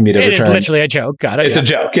expecting me to return. It is literally a joke. Got it. It's a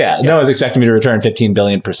joke. Yeah. No one's expecting me to return 15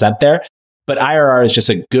 billion % there. But IRR is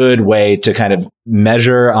just a good way to kind of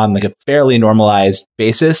measure on like a fairly normalized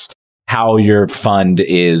basis how your fund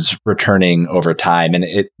is returning over time. And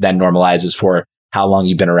it then normalizes for how long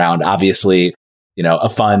you've been around. Obviously, a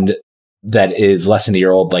fund that is less than a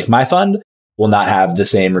year old, like my fund, will not have the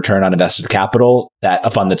same return on invested capital that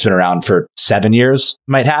a fund that's been around for 7 years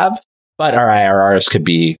might have. But our IRRs could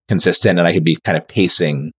be consistent and I could be kind of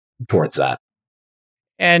pacing towards that.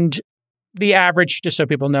 And the average, just so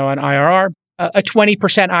people know, on IRR, a 20%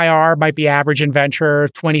 IRR might be average in venture,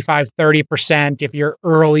 25, 30% if you're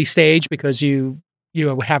early stage because you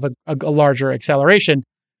have a larger acceleration.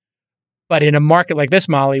 But in a market like this,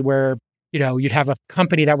 Molly, where you'd have a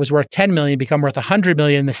company that was worth 10 million become worth 100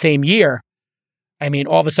 million in the same year, I mean,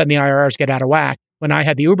 all of a sudden the IRRs get out of whack. When I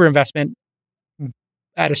had the Uber investment,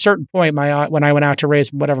 at a certain point, when I went out to raise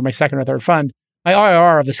whatever my second or third fund, my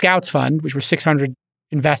IRR of the Scouts fund, which was 600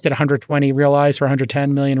 invested, 120 realized, or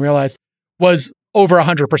 110 million realized, was over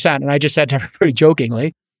 100%. And I just said to everybody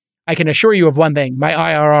jokingly, I can assure you of one thing, my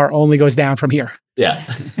IRR only goes down from here. Yeah.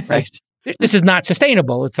 Right. This is not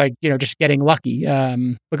sustainable. It's like, just getting lucky.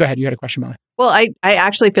 But go ahead. You had a question, Molly. Well, I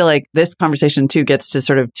actually feel like this conversation too gets to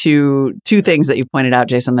sort of two things that you pointed out,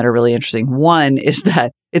 Jason, that are really interesting. One is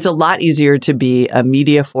that it's a lot easier to be a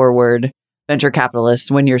media forward venture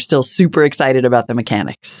capitalist when you're still super excited about the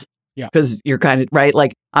mechanics. Yeah. Because you're kind of right.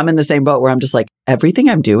 Like I'm in the same boat where I'm just like, everything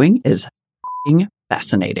I'm doing is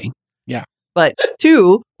fascinating. Yeah. But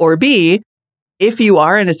two, or B, if you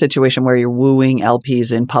are in a situation where you're wooing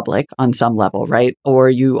LPs in public on some level, right? Or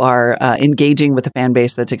you are engaging with a fan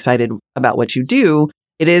base that's excited about what you do,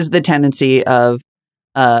 it is the tendency of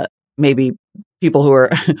maybe people who are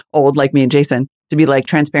old like me and Jason to be like,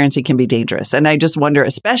 transparency can be dangerous. And I just wonder,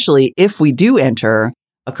 especially if we do enter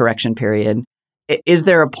a correction period, is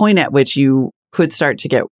there a point at which you could start to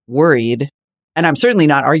get worried? And I'm certainly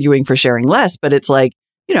not arguing for sharing less, but it's like,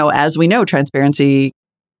 as we know, transparency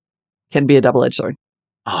can be a double-edged sword.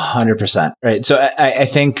 100%. Right. So I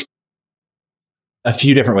think a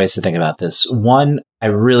few different ways to think about this. One, I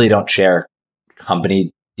really don't share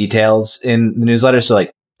company details in the newsletter. So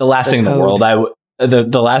like the last thing in the world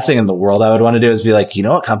the last thing in the world I would want to do is be like,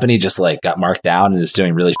 what company just like got marked down and is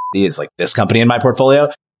doing really shitty is like this company in my portfolio.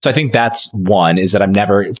 So I think that's one, is that I'm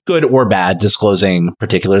never, good or bad, disclosing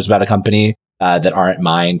particulars about a company that aren't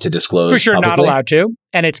mine to disclose. For sure, publicly. not allowed to,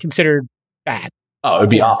 and it's considered bad. Oh, it would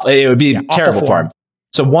be awful. It would be terrible form.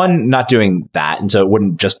 So one, not doing that. And so it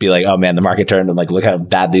wouldn't just be like, oh man, the market turned and like, look how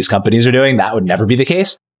bad these companies are doing. That would never be the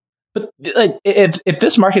case. But like, if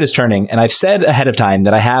this market is turning, and I've said ahead of time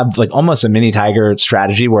that I have like almost a mini tiger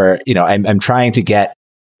strategy where, I'm trying to get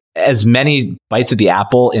as many bites at the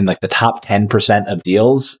apple in like the top 10% of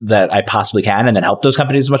deals that I possibly can, and then help those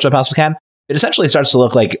companies as much as I possibly can. It essentially starts to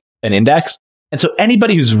look like an index. And so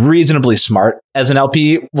anybody who's reasonably smart as an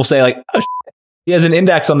LP will say like, oh, he has an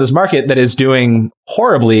index on this market that is doing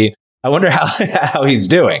horribly. I wonder how he's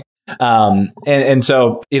doing. And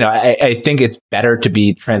so, I think it's better to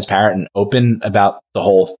be transparent and open about the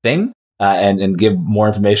whole thing, and give more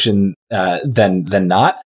information, than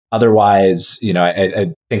not. Otherwise,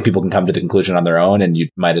 I think people can come to the conclusion on their own, and you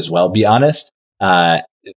might as well be honest. I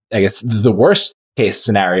guess the worst case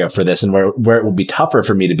scenario for this, and where it will be tougher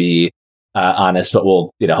for me to be, honest, but will,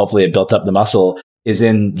 hopefully have built up the muscle, is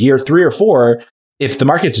in year 3 or 4. If the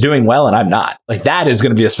market's doing well and I'm not, like that is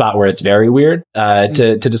going to be a spot where it's very weird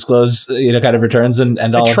to disclose, kind of returns and all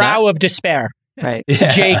of that. The trough of despair, right?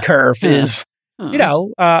 The J curve is,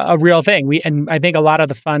 a real thing. And I think a lot of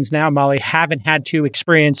the funds now, Molly, haven't had to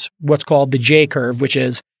experience what's called the J curve, which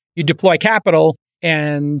is you deploy capital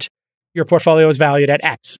and your portfolio is valued at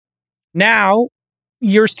X. Now,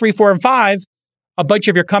 years 3, 4, and 5, a bunch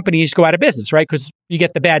of your companies go out of business, right? Because you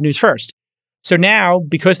get the bad news first. So now,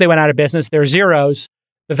 because they went out of business, they're zeros,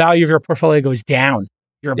 the value of your portfolio goes down.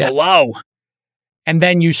 You're below. And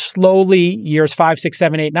then you slowly, years 5, 6,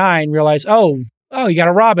 7, 8, 9, realize, oh, you got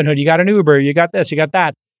a Robinhood, you got an Uber, you got this, you got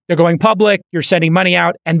that. They're going public, you're sending money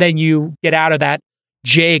out, and then you get out of that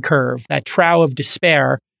J curve, that trough of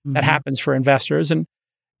despair that happens for investors. And,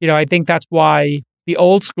 I think that's why the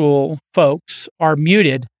old school folks are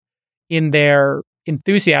muted in their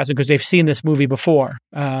enthusiasm because they've seen this movie before.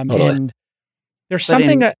 And there's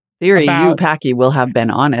something in theory, you, Packy, will have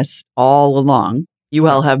been honest all along. You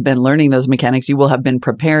will have been learning those mechanics. You will have been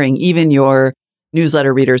preparing even your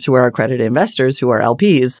newsletter readers who are accredited investors, who are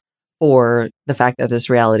LPs, for the fact that this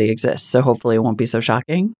reality exists. So hopefully it won't be so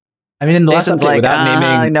shocking. I mean, in the last update, without naming,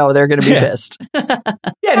 I know they're going to be pissed.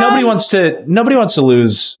 Yeah, nobody wants to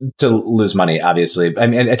lose money. Obviously, I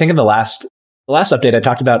mean, I think in the last update, I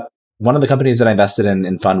talked about one of the companies that I invested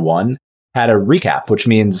in Fund 1 had a recap, which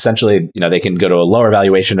means essentially, they can go to a lower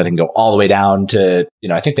valuation, or they can go all the way down to,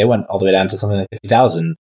 I think they went all the way down to something like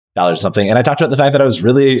 $50,000 or something. And I talked about the fact that I was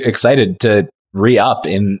really excited to re-up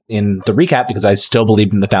in the recap because I still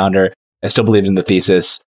believed in the founder. I still believed in the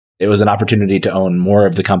thesis. It was an opportunity to own more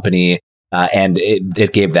of the company, and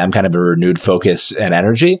it gave them kind of a renewed focus and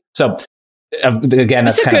energy. So again,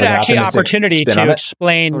 that's kind of a good opportunity to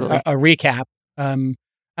explain a recap.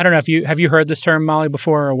 I don't know if have you heard this term, Molly,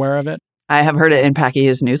 before or aware of it? I have heard it in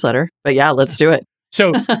Packy's newsletter, but yeah, let's do it.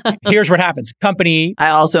 So here's what happens. Company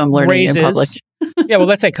I also am learning in public. Yeah, well,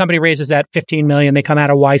 let's say company raises at 15 million. They come out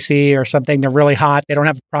of YC or something. They're really hot. They don't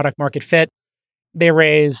have a product market fit. They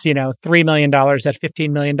raise, $3 million at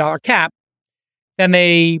 $15 million cap. Then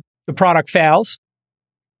the product fails,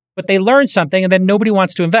 but they learn something, and then nobody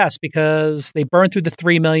wants to invest because they burn through the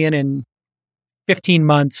 3 million in 15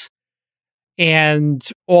 months, and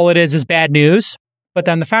all it is bad news. But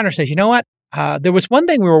then the founder says, you know what? There was one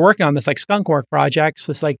thing we were working on, this like skunkwork projects,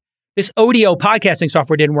 this audio podcasting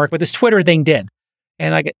software didn't work, but this Twitter thing did.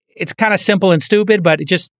 And it's kind of simple and stupid, but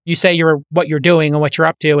you say what you're doing and what you're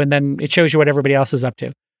up to, and then it shows you what everybody else is up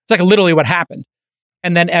to. It's literally what happened.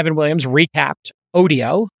 And then Evan Williams recapped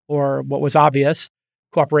Odeo, or what was obvious,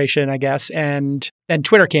 Corporation, I guess, and then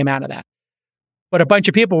Twitter came out of that. But a bunch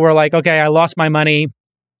of people were like, okay, I lost my money.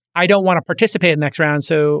 I don't want to participate in the next round,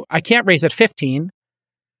 so I can't raise at 15.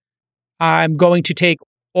 I'm going to take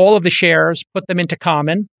all of the shares, put them into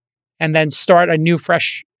common, and then start a new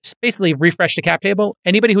fresh basically refresh the cap table.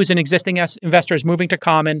 Anybody who's an existing investor is moving to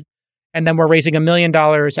common, and then we're raising $1 million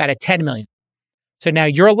out of 10 million. So now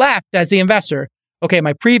you're left as the investor. Okay,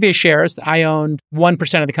 my previous shares, I owned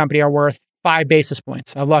 1% of the company, are worth 5 basis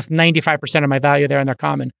points. I've lost 95% of my value there, and they're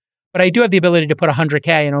common. But I do have the ability to put 100K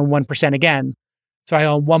and own 1% again. So I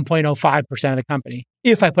own 1.05% of the company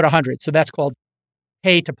if I put 100. So that's called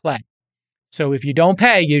pay to play. So if you don't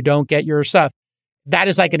pay, you don't get your stuff. That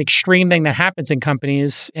is like an extreme thing that happens in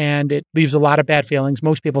companies, and it leaves a lot of bad feelings.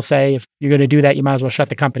 Most people say if you're going to do that, you might as well shut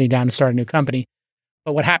the company down and start a new company.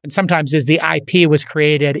 But what happens sometimes is the IP was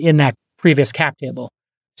created in that previous cap table.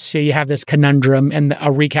 So you have this conundrum and a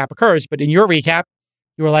recap occurs. But in your recap,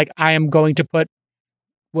 you were like, I am going to put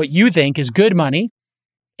what you think is good money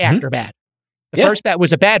after bad. The first bet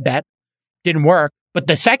was a bad bet, didn't work. But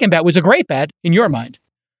the second bet was a great bet in your mind.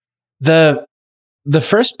 The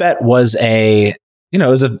first bet was went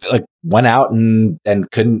out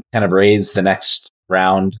and couldn't kind of raise the next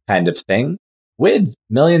round kind of thing with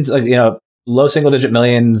millions, low single digit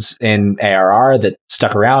millions in ARR that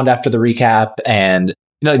stuck around after the recap. And,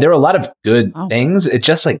 there were a lot of good things. It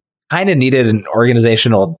just kind of needed an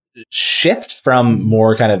organizational shift from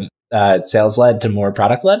more kind of sales led to more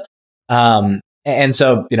product led. And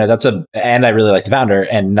so, and I really like the founder,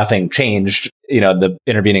 and nothing changed, the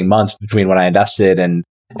intervening months between when I invested and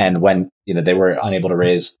when, they were unable to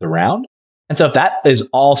raise the round. And so if that is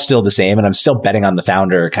all still the same, and I'm still betting on the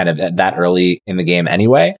founder kind of at that early in the game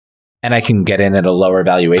anyway, and I can get in at a lower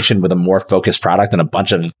valuation with a more focused product and a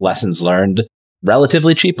bunch of lessons learned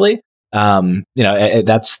relatively cheaply,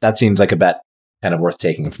 that seems like a bet kind of worth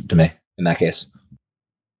taking to me in that case.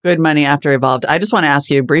 Good money after evolved. I just want to ask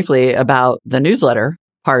you briefly about the newsletter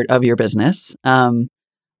part of your business,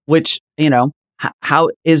 which, how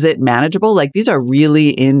is it manageable? These are really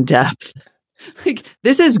in-depth.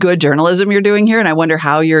 This is good journalism you're doing here. And I wonder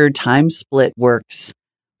how your time split works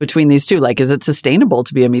between these two. Is it sustainable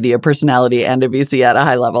to be a media personality and a VC at a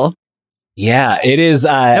high level? Yeah, it is.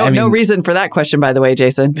 No reason for that question, by the way,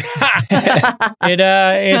 Jason.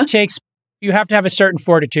 It takes, you have to have a certain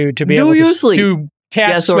fortitude to be able to do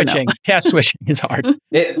task switching. No? Task switching is hard.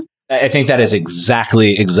 I think that is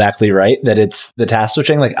exactly right. That it's the task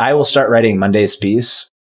switching. I will start writing Monday's piece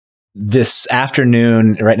this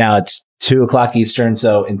afternoon. Right now it's 2:00 Eastern.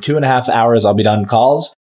 So in 2.5 hours, I'll be done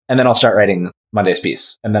calls, and then I'll start writing Monday's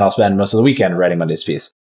piece. And then I'll spend most of the weekend writing Monday's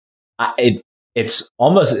piece. It's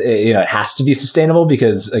almost, it has to be sustainable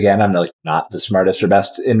because, again, I'm not the smartest or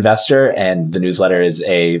best investor, and the newsletter is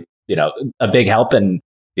a big help. And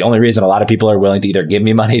the only reason a lot of people are willing to either give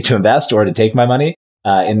me money to invest or to take my money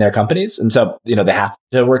in their companies. And so, they have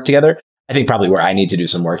to work together. I think probably where I need to do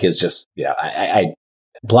some work is just, I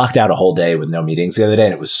blocked out a whole day with no meetings the other day,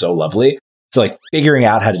 and it was so lovely. So figuring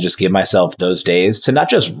out how to just give myself those days to not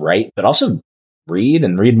just write, but also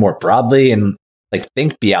read more broadly and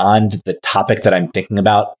think beyond the topic that I'm thinking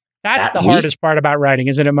about. That's the hardest part about writing,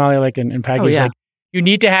 isn't it, Molly? In Packy's, you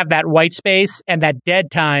need to have that white space and that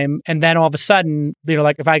dead time. And then all of a sudden,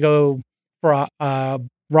 if I go for a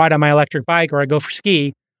ride on my electric bike or I go for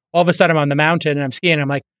ski, all of a sudden I'm on the mountain and I'm skiing.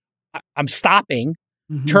 And I'm stopping,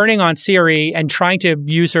 turning on Siri and trying to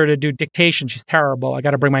use her to do dictation. She's terrible. I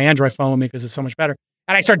got to bring my Android phone with me because it's so much better.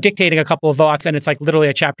 And I start dictating a couple of thoughts, and it's literally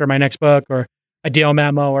a chapter of my next book or a deal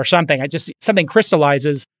memo or something. Something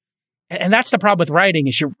crystallizes. And that's the problem with writing,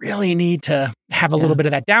 is you really need to have a little bit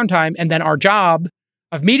of that downtime. And then our job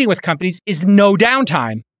of meeting with companies is no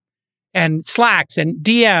downtime, and Slacks and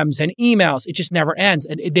DMs and emails. It just never ends.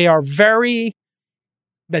 And they are the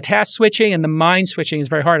task switching and the mind switching is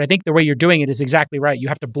very hard. I think the way you're doing it is exactly right. You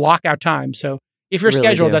have to block out time. So if your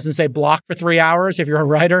schedule doesn't say block for 3 hours, if you're a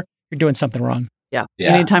writer, you're doing something wrong. Yeah.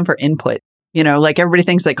 You need time for input. Everybody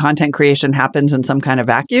thinks that content creation happens in some kind of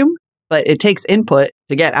vacuum, but it takes input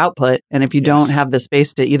to get output. And if you don't have the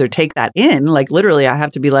space to either take that in, literally, I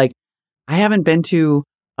have to be I haven't been to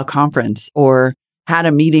a conference or had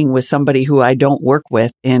a meeting with somebody who I don't work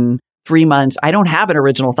with in 3 months. I don't have an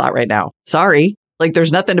original thought right now. Sorry.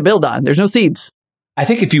 There's nothing to build on. There's no seeds. I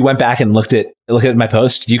think if you went back and look at my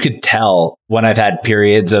post, you could tell when I've had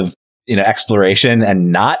periods of, exploration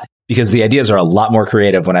and not, because the ideas are a lot more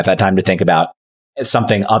creative when I've had time to think about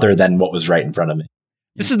something other than what was right in front of me.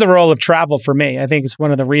 This is the role of travel for me. I think it's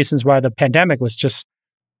one of the reasons why the pandemic was just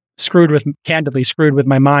screwed with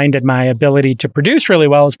my mind and my ability to produce really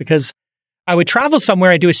well, is because I would travel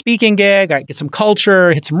somewhere, I'd do a speaking gig, I'd get some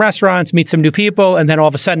culture, hit some restaurants, meet some new people, and then all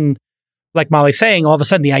of a sudden, like Molly's saying, all of a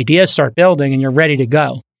sudden the ideas start building and you're ready to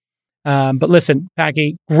go. But listen,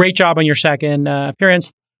 Packy, great job on your second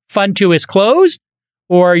appearance. Fund 2 is closed,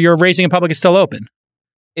 or your Raising in Public is still open?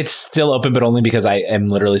 It's still open, but only because I am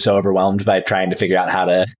literally so overwhelmed by trying to figure out how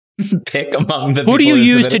to pick among the people. Who do you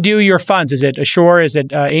use to do your funds? Is it Assure? Is it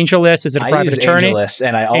AngelList? Is it a private attorney? AngelList,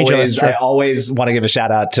 and I always want to give a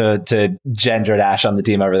shout out to Jen Jordash on the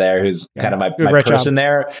team over there, who's kind of my person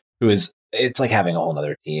there, who is. It's like having a whole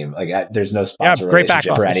other team. Like there's no sponsor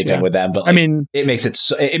relationship or anything with them, but like, I mean, it makes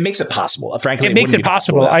it possible. Frankly, it makes it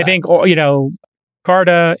possible. I think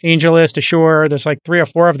Carta, AngelList, Assure. There's like 3 or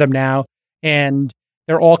 4 of them now, and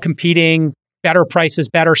they're all competing. Better prices,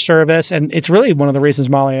 better service, and it's really one of the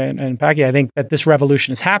reasons, Molly and Packy, I think that this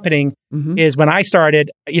revolution is happening. Is when I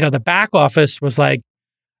started, the back office was like,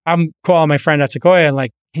 I'm calling my friend at Sequoia and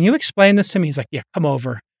like, can you explain this to me? He's like, yeah, come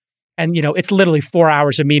over. And, it's literally 4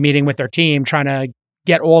 hours of me meeting with their team, trying to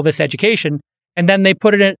get all this education. And then they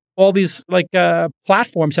put it in all these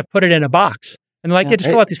platforms have put it in a box. And they're like, just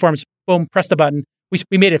fill out these forms. Boom, press the button.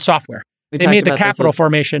 We made it software. They made the capital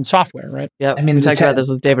formation software, right? Yeah. I mean, we talked about this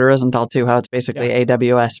with David Rosenthal too, how it's basically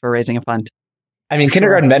AWS for raising a fund. I mean,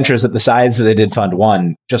 Kindergarten Ventures at the size that they did Fund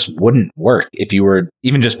 1 just wouldn't work if you were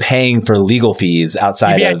even just paying for legal fees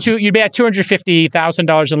outside you'd be at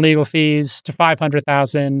 $250,000 in legal fees to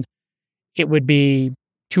 $500,000. It would be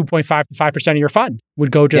 2.5 to 5% of your fund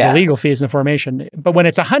would go to the legal fees and the formation. But when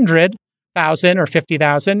it's 100,000 or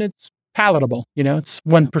 50,000, it's palatable. It's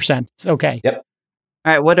 1%. It's okay. Yep.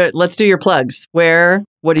 All right. Let's do your plugs. What are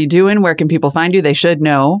you doing? Where can people find you? They should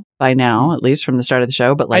know by now, at least from the start of the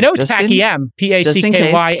show. But I know it's Packy M,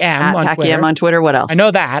 PACKYM on Packy Twitter. M on Twitter. What else? I know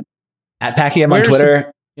that. At Packy M on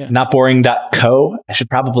Twitter. Notboring.co. I should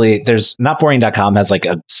probably, notboring.com has like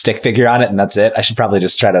a stick figure on it, and that's it. I should probably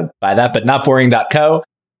just try to buy that, but notboring.co.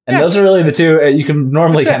 And those are really the two you can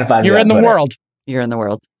normally kind of find. You're in the world. You're in the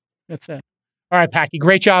world. That's it. All right, Packy,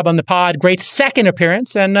 great job on the pod. Great second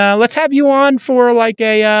appearance. And let's have you on for like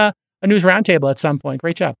a news roundtable at some point.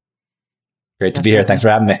 Great job. Great to be here. Thanks for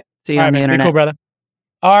having me. See you on the internet. Be cool, brother.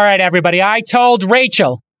 All right, everybody. I told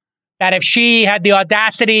Rachel that if she had the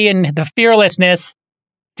audacity and the fearlessness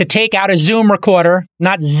to take out a Zoom recorder,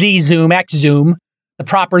 not Z-Zoom, X-Zoom, the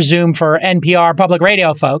proper Zoom for NPR public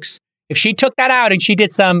radio folks, if she took that out and she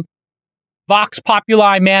did some Vox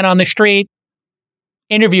Populi man on the street,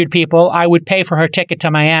 interviewed people, I would pay for her ticket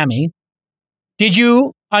to Miami. Did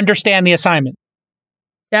you understand the assignment?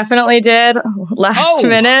 Definitely did. Last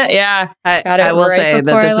minute. Yeah. I will say that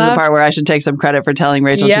this is the part where I should take some credit for telling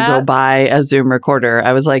Rachel to go buy a Zoom recorder.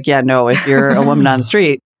 I was like, no, if you're a woman on the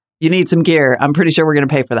street, you need some gear. I'm pretty sure we're going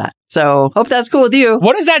to pay for that. So hope that's cool with you.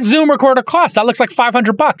 What does that Zoom recorder cost? That looks like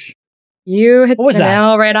 $500. You hit the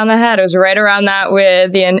nail right on the head. It was right around that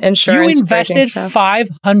with the insurance. You invested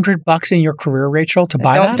 $500 in your career, Rachel, to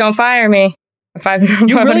buy that? Don't fire me.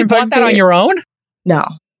 You really bought that on your own? No.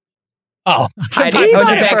 Oh, Heidi.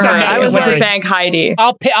 I was with bank Heidi.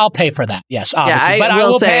 I'll pay for that. Yes, obviously. Yeah, I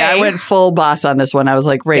will say I went full boss on this one. I was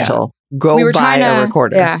like, Rachel, go buy a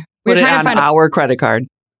recorder. Yeah, put it on our credit card.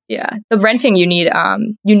 Yeah, the renting you need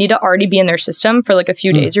to already be in their system for like a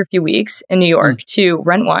few days or a few weeks in New York to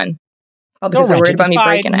rent one. Because they're worried about me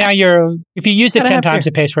breaking it. Now if you use it 10 times,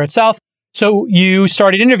 it pays for itself. So you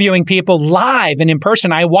started interviewing people live and in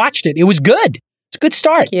person. I watched it. It was good. It's a good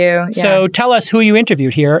start. Thank you. Yeah. So tell us who you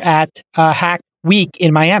interviewed here at Hack Week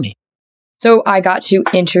in Miami. So I got to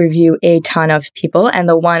interview a ton of people, and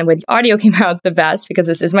the one where the audio came out the best, because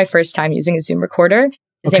this is my first time using a Zoom recorder.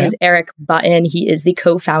 His name is Eric Button. He is the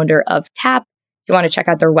co-founder of Tap. If you want to check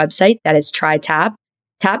out their website, that is Try Tap.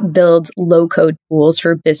 Tap builds low-code tools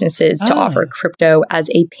for businesses to offer crypto as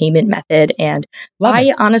a payment method. And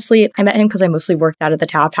honestly, I met him because I mostly worked out of the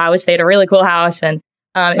Tap house. They had a really cool house, and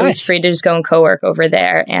it was free to just go and co-work over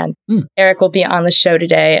there. And Eric will be on the show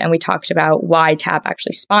today, and we talked about why Tap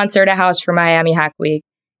actually sponsored a house for Miami Hack Week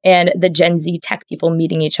and the Gen Z tech people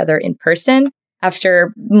meeting each other in person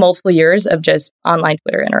after multiple years of just online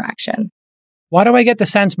Twitter interaction. Why do I get the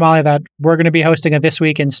sense, Molly, that we're going to be hosting a This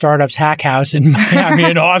Week in Startups Hack House in Miami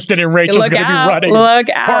and Austin, and Rachel's going to be running? Look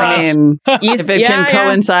out. I mean, if it can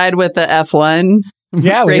coincide with the F1.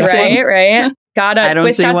 Yeah, right. I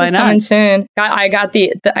don't see why not. Coming soon. I got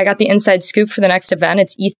the inside scoop for the next event.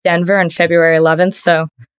 It's ETH Denver on February 11th. So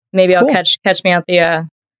maybe I'll catch me out the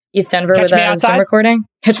ETH Denver with a Zoom recording.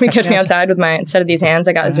 Catch me outside with my, instead of these hands,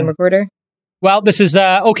 I got a Zoom recorder. Well, this is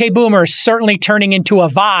OK Boomer certainly turning into a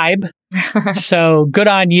vibe. So good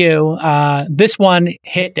on you. This one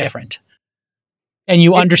hit different. And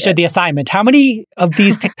you understood the assignment. How many of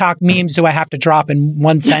these TikTok memes do I have to drop in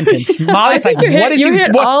one sentence? Molly's like, what is you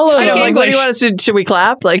hit all of them. Like, what do you want us to do? Should we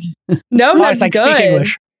clap? Like, no, that's like, good. Speak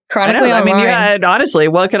English. Chronically I mean, you had, honestly,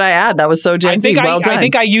 what could I add? That was so Gen Z. Well done. I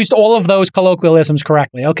think I used all of those colloquialisms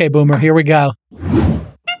correctly. Okay, Boomer, here we go.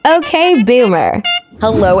 Okay, Boomer.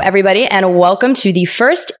 Hello, everybody, and welcome to the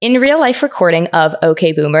first in real life recording of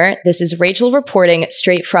OK Boomer. This is Rachel reporting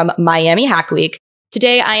straight from Miami Hack Week.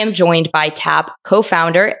 Today, I am joined by Tap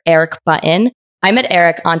co-founder Eric Button. I met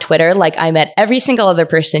Eric on Twitter like I met every single other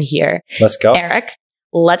person here. Let's go. Eric,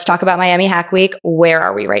 let's talk about Miami Hack Week. Where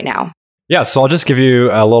are we right now? Yeah, so I'll just give you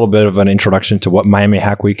a little bit of an introduction to what Miami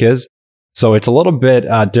Hack Week is. So it's a little bit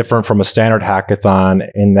different from a standard hackathon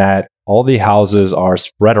in that all the houses are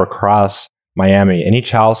spread across Miami, and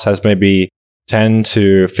each house has maybe 10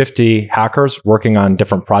 to 50 hackers working on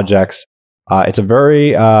different projects. It's a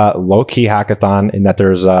very low-key hackathon in that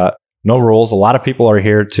there's no rules. A lot of people are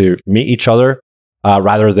here to meet each other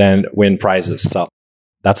rather than win prizes. So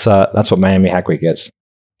that's what Miami Hack Week is.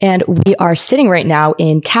 And we are sitting right now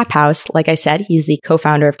in Tap House. Like I said, he's the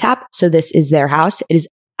co-founder of Tap, so this is their house. It is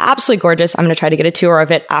absolutely gorgeous. I'm going to try to get a tour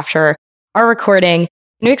of it after our recording.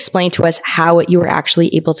 Can you explain to us how you were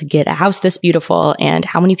actually able to get a house this beautiful and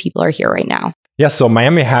how many people are here right now? Yeah, so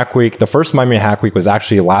Miami Hack Week, the first Miami Hack Week was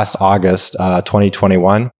actually last August,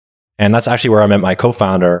 2021. And that's actually where I met my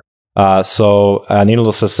co-founder. So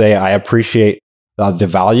needless to say, I appreciate the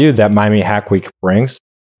value that Miami Hack Week brings.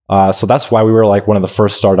 So that's why we were like one of the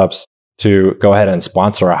first startups to go ahead and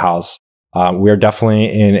sponsor a house. We are definitely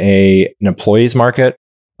in an employees market.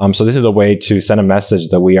 So this is a way to send a message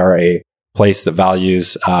that we are a place that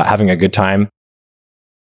values having a good time.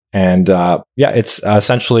 And it's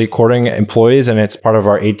essentially courting employees, and it's part of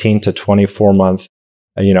our 18 to 24 month,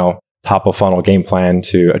 top of funnel game plan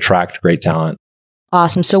to attract great talent.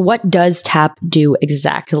 Awesome. So what does Tap do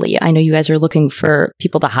exactly? I know you guys are looking for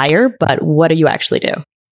people to hire, but what do you actually do?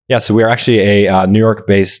 Yeah, so we're actually a New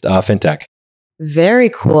York-based fintech. Very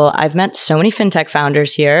cool. I've met so many fintech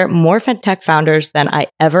founders here, more fintech founders than I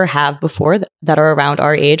ever have before that are around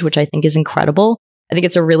our age, which I think is incredible. I think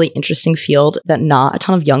it's a really interesting field that not a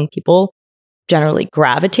ton of young people generally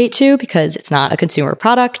gravitate to because it's not a consumer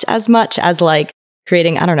product as much as like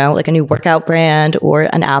creating, I don't know, like a new workout brand or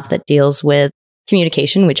an app that deals with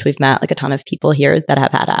communication, which we've met like a ton of people here that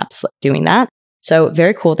have had apps doing that. So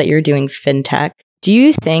very cool that you're doing fintech. Do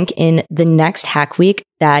you think in the next Hack Week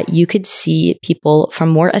that you could see people from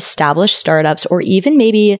more established startups or even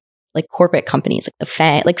maybe like corporate companies,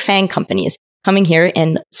 like FANG companies coming here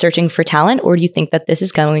and searching for talent? Or do you think that this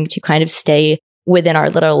is going to kind of stay within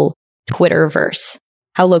our little Twitterverse?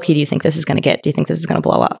 How low-key do you think this is going to get? Do you think this is going to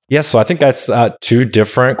blow up? Yes, so I think that's two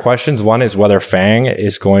different questions. One is whether FANG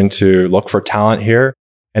is going to look for talent here.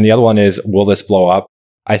 And the other one is, will this blow up?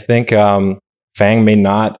 I think FANG may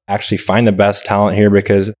not actually find the best talent here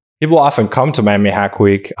because people often come to Miami Hack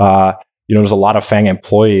Week. There's a lot of FANG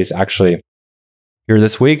employees actually here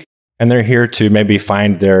this week, and they're here to maybe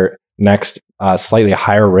find their next slightly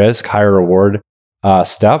higher risk, higher reward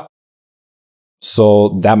step.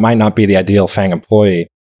 So that might not be the ideal FANG employee.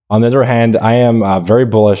 On the other hand, I am very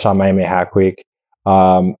bullish on Miami Hack Week.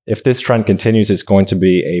 If this trend continues, it's going to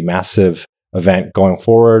be a massive event going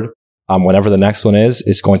forward. Whenever the next one is,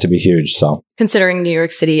 it's going to be huge. So, considering New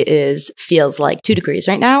York City feels like 2 degrees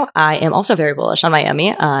right now, I am also very bullish on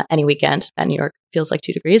Miami. Any weekend that New York feels like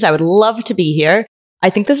 2 degrees, I would love to be here. I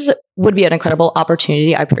think this would be an incredible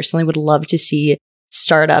opportunity. I personally would love to see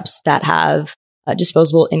startups that have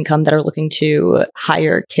disposable income that are looking to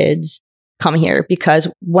hire kids come here,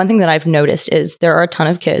 because one thing that I've noticed is there are a ton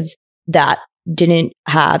of kids that didn't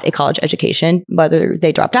have a college education, whether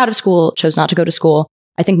they dropped out of school, chose not to go to school.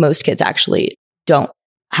 I think most kids actually don't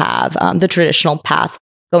have the traditional path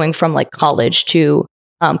going from like college to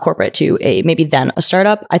corporate to maybe then a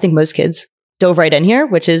startup. I think most kids dove right in here,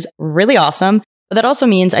 which is really awesome. But that also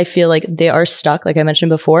means I feel like they are stuck, like I mentioned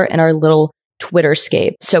before, in our little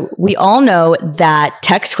Twitterscape. So we all know that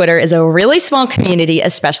tech Twitter is a really small community,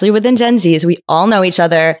 especially within Gen Zs. We all know each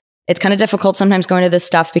other. It's kind of difficult sometimes going to this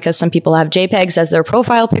stuff because some people have JPEGs as their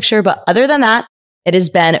profile picture. But other than that, it has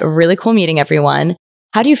been really cool meeting everyone.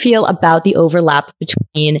 How do you feel about the overlap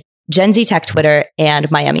between Gen Z Tech Twitter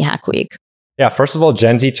and Miami Hack Week? Yeah, first of all,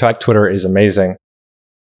 Gen Z Tech Twitter is amazing.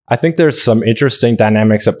 I think there's some interesting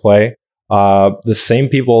dynamics at play. The same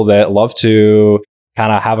people that love to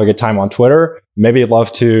kind of have a good time on Twitter, maybe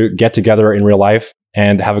love to get together in real life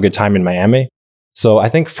and have a good time in Miami. So I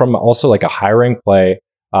think from also like a hiring play,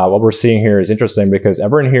 what we're seeing here is interesting because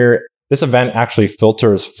everyone here, this event actually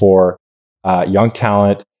filters for young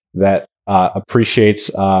talent that appreciates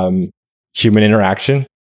human interaction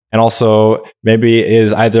and also maybe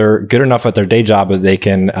is either good enough at their day job that they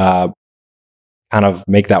can kind of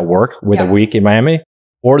make that work with a week in Miami,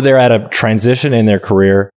 or they're at a transition in their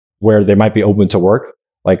career where they might be open to work,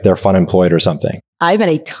 like they're fun employed or something. I've met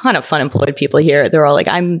a ton of fun employed people here. They're all like,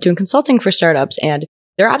 I'm doing consulting for startups and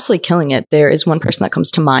they're absolutely killing it. There is one person that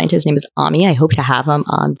comes to mind. His name is Ami. I hope to have him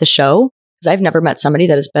on the show because I've never met somebody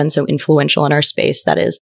that has been so influential in our space that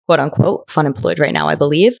is quote unquote fun employed right now, I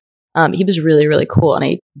believe. He was really, really cool. And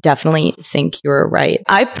I definitely think you're right.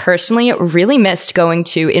 I personally really missed going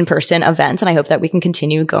to in-person events. And I hope that we can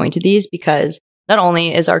continue going to these because not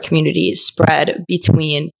only is our community spread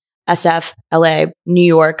between SF, LA, New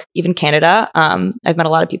York, even Canada. I've met a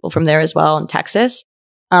lot of people from there as well in Texas.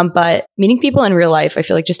 But meeting people in real life, I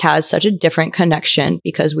feel like just has such a different connection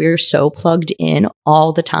because we're so plugged in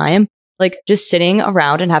all the time. Like just sitting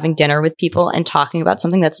around and having dinner with people and talking about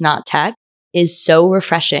something that's not tech is so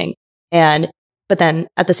refreshing. But then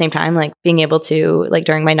at the same time, like being able to, like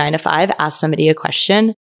during my 9 to 5, ask somebody a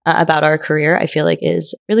question about our career, I feel like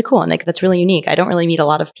is really cool. And like that's really unique. I don't really meet a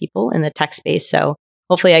lot of people in the tech space. So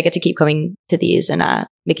hopefully I get to keep coming to these and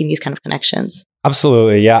making these kind of connections.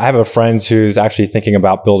 Absolutely. Yeah. I have a friend who's actually thinking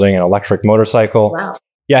about building an electric motorcycle. Wow.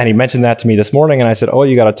 Yeah. And he mentioned that to me this morning. And I said, oh,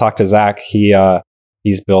 you got to talk to Zach.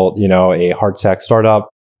 He's built, a hard tech startup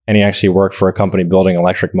and he actually worked for a company building an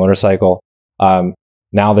electric motorcycle.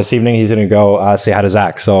 Now this evening, he's going to go say hi to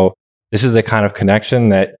Zach. So this is the kind of connection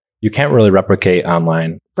that you can't really replicate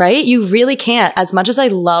online. Right? You really can't. As much as I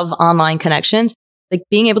love online connections, like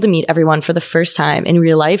being able to meet everyone for the first time in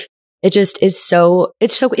real life, it just is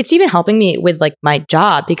it's even helping me with like my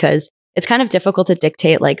job because it's kind of difficult to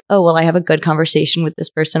dictate like, oh, well, I have a good conversation with this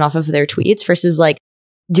person off of their tweets versus like,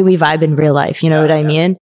 do we vibe in real life? You know what I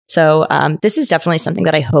mean? So this is definitely something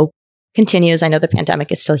that I hope continues. I know the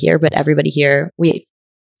pandemic is still here, but everybody here,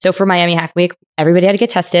 so for Miami Hack Week, everybody had to get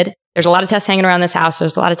tested. There's a lot of tests hanging around this house.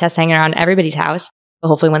 There's a lot of tests hanging around everybody's house. But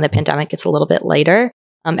hopefully when the pandemic gets a little bit later,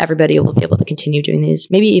 everybody will be able to continue doing these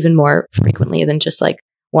maybe even more frequently than just like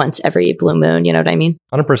once every blue moon. You know what I mean?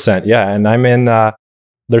 100%. Yeah. And I'm in,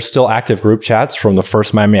 there's still active group chats from the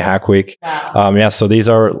first Miami Hack Week. Wow. So these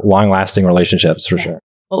are long lasting relationships for sure.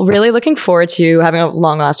 Well, really looking forward to having a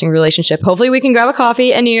long lasting relationship. Hopefully we can grab a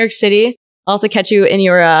coffee in New York City. I'll have to catch you in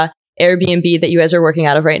your, Airbnb that you guys are working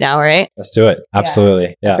out of right now, right? Let's do it.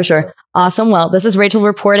 Absolutely. Yeah. For sure. Awesome. Well, this is Rachel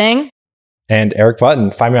reporting. And Eric Button.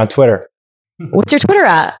 Find me on Twitter. What's your Twitter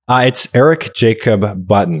at? It's Eric Jacob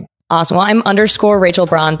Button. Awesome. Well, I'm _Rachel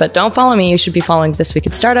Braun, but don't follow me. You should be following This Week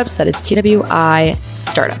in Startups. That is TWI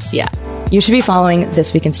Startups. Yeah. You should be following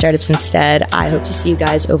This Week in Startups instead. I hope to see you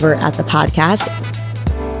guys over at the podcast.